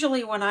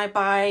usually when I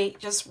buy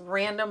just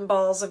random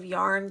balls of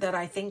yarn that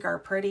I think are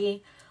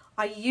pretty,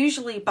 I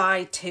usually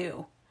buy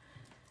 2.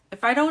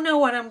 If I don't know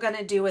what I'm going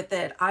to do with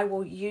it, I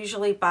will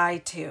usually buy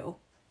 2.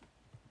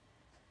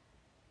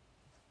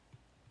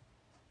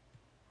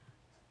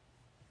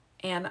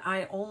 And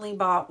I only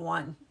bought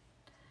 1.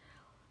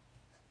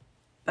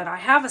 But I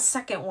have a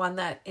second one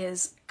that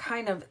is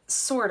kind of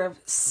sort of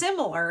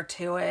similar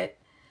to it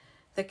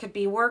that could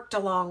be worked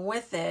along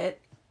with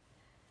it.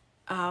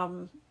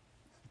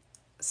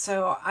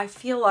 So I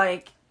feel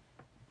like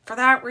for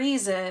that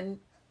reason,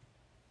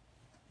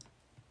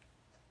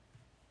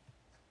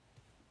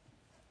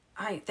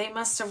 they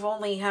must have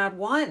only had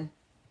 1,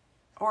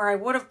 or I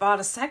would have bought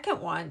a second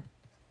one.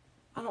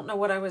 I don't know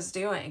what I was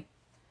doing.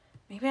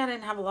 Maybe I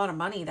didn't have a lot of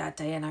money that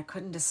day and I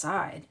couldn't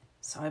decide.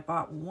 So I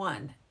bought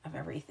 1 of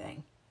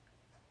everything.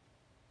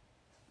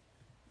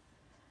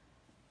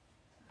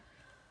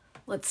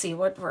 Let's see,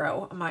 what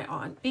row am I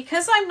on?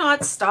 Because I'm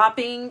not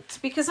stopping,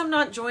 because I'm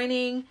not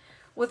joining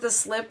with a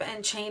slip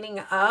and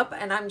chaining up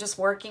and I'm just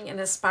working in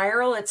a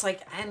spiral, it's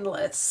like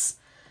endless.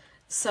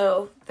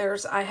 So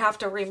I have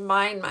to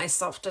remind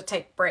myself to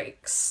take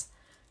breaks.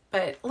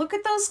 But look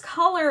at those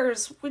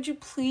colors. Would you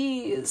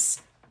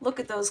please look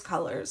at those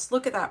colors?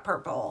 Look at that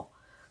purple.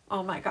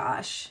 Oh my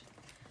gosh.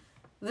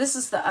 This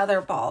is the other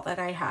ball that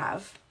I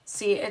have.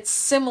 See, it's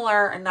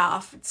similar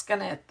enough.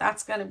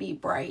 That's gonna be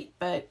bright,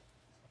 but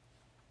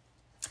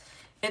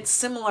it's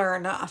similar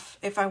enough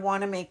if I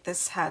want to make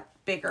this hat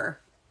bigger.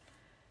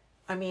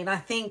 I mean, I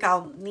think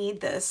I'll need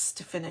this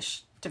to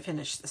finish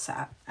this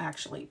hat,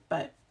 actually,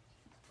 but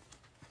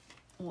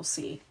we'll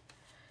see.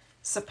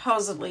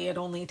 Supposedly, it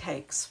only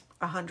takes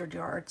 100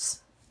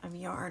 yards of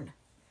yarn.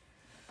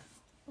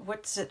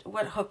 What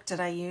hook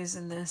did I use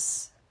in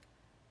this?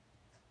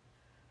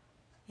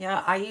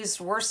 Yeah, I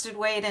used worsted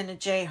weight and a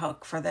J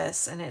hook for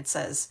this, and it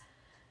says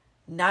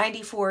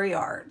 94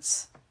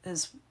 yards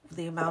is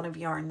the amount of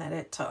yarn that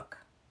it took.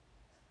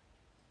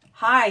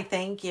 Hi,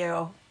 thank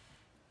you.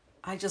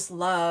 I just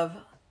love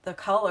the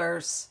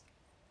colors.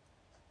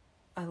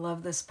 I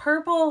love this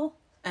purple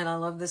and I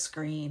love this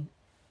green,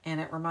 and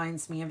it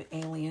reminds me of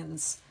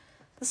aliens.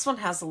 This one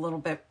has a little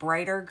bit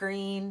brighter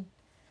green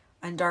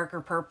and darker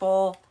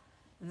purple.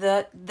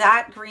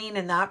 That green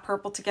and that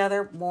purple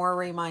together more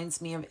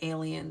reminds me of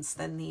aliens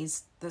than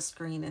this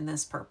green and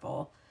this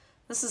purple.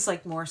 This is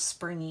like more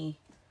springy,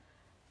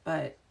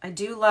 but I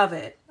do love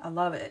it. I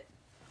love it.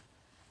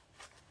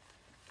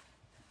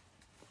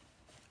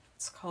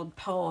 It's called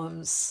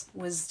Poems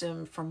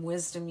Wisdom from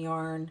Wisdom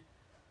Yarn.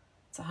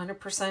 It's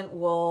 100%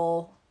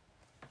 wool.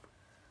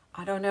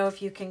 I don't know if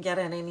you can get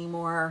it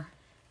anymore.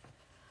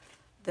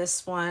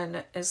 This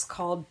one is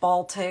called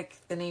Baltic.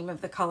 The name of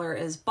the color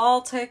is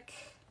Baltic.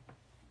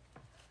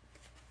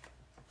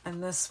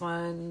 And this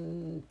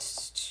one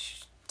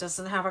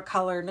doesn't have a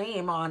color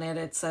name on it.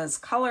 It says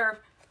color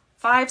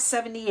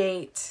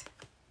 578.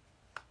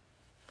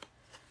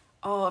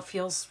 Oh, it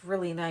feels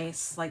really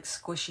nice, like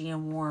squishy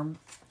and warm.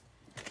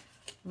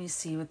 Let me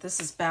see what this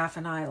is.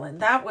 Baffin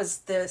Island. That was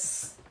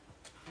this.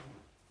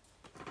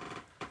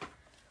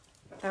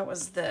 That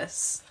was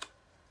this.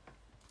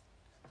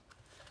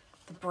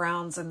 The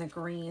browns and the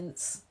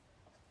greens.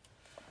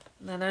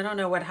 And then I don't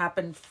know what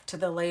happened to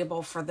the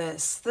label for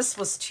this. This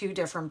was 2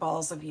 different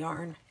balls of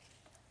yarn,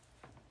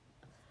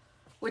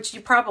 which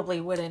you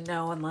probably wouldn't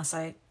know unless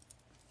it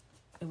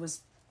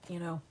was, you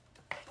know,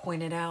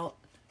 pointed out.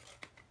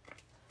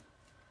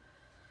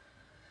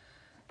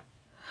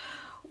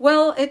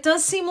 Well, it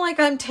does seem like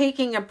I'm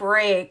taking a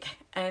break,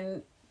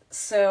 and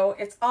so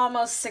it's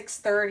almost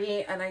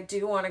 6:30 and I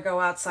do want to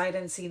go outside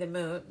and see the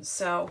moon.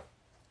 So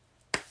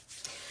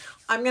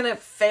I'm going to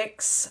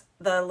fix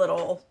the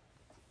little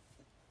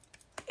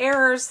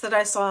errors that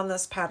I saw in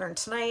this pattern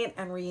tonight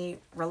and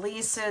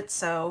re-release it.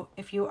 So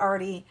if you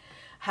already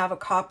have a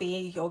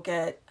copy, you'll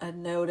get a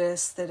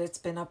notice that it's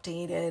been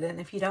updated. And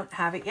if you don't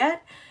have it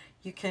yet,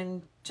 you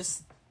can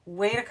just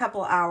wait a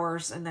couple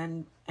hours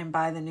and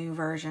buy the new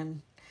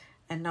version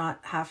and not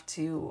have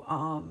to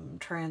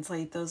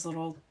translate those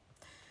little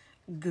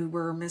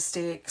goober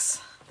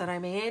mistakes that I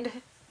made.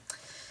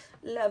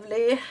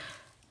 Lovely.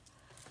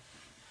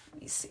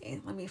 Let me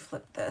see. Let me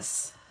flip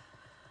this.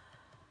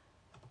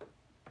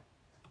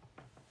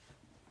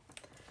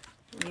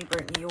 Let me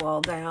bring you all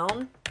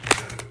down.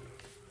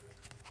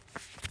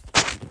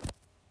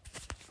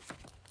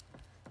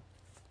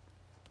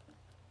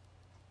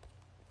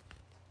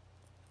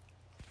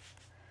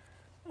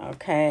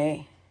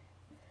 Okay.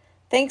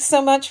 Thanks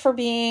so much for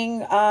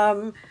being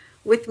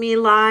with me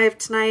live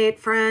tonight,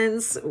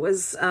 friends. It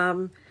was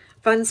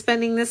fun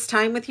spending this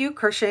time with you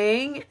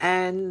crocheting,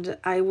 and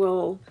I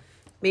will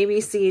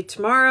maybe see you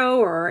tomorrow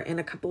or in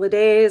a couple of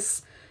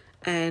days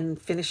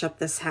and finish up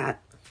this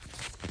hat.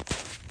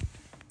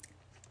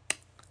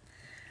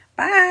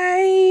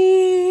 Bye.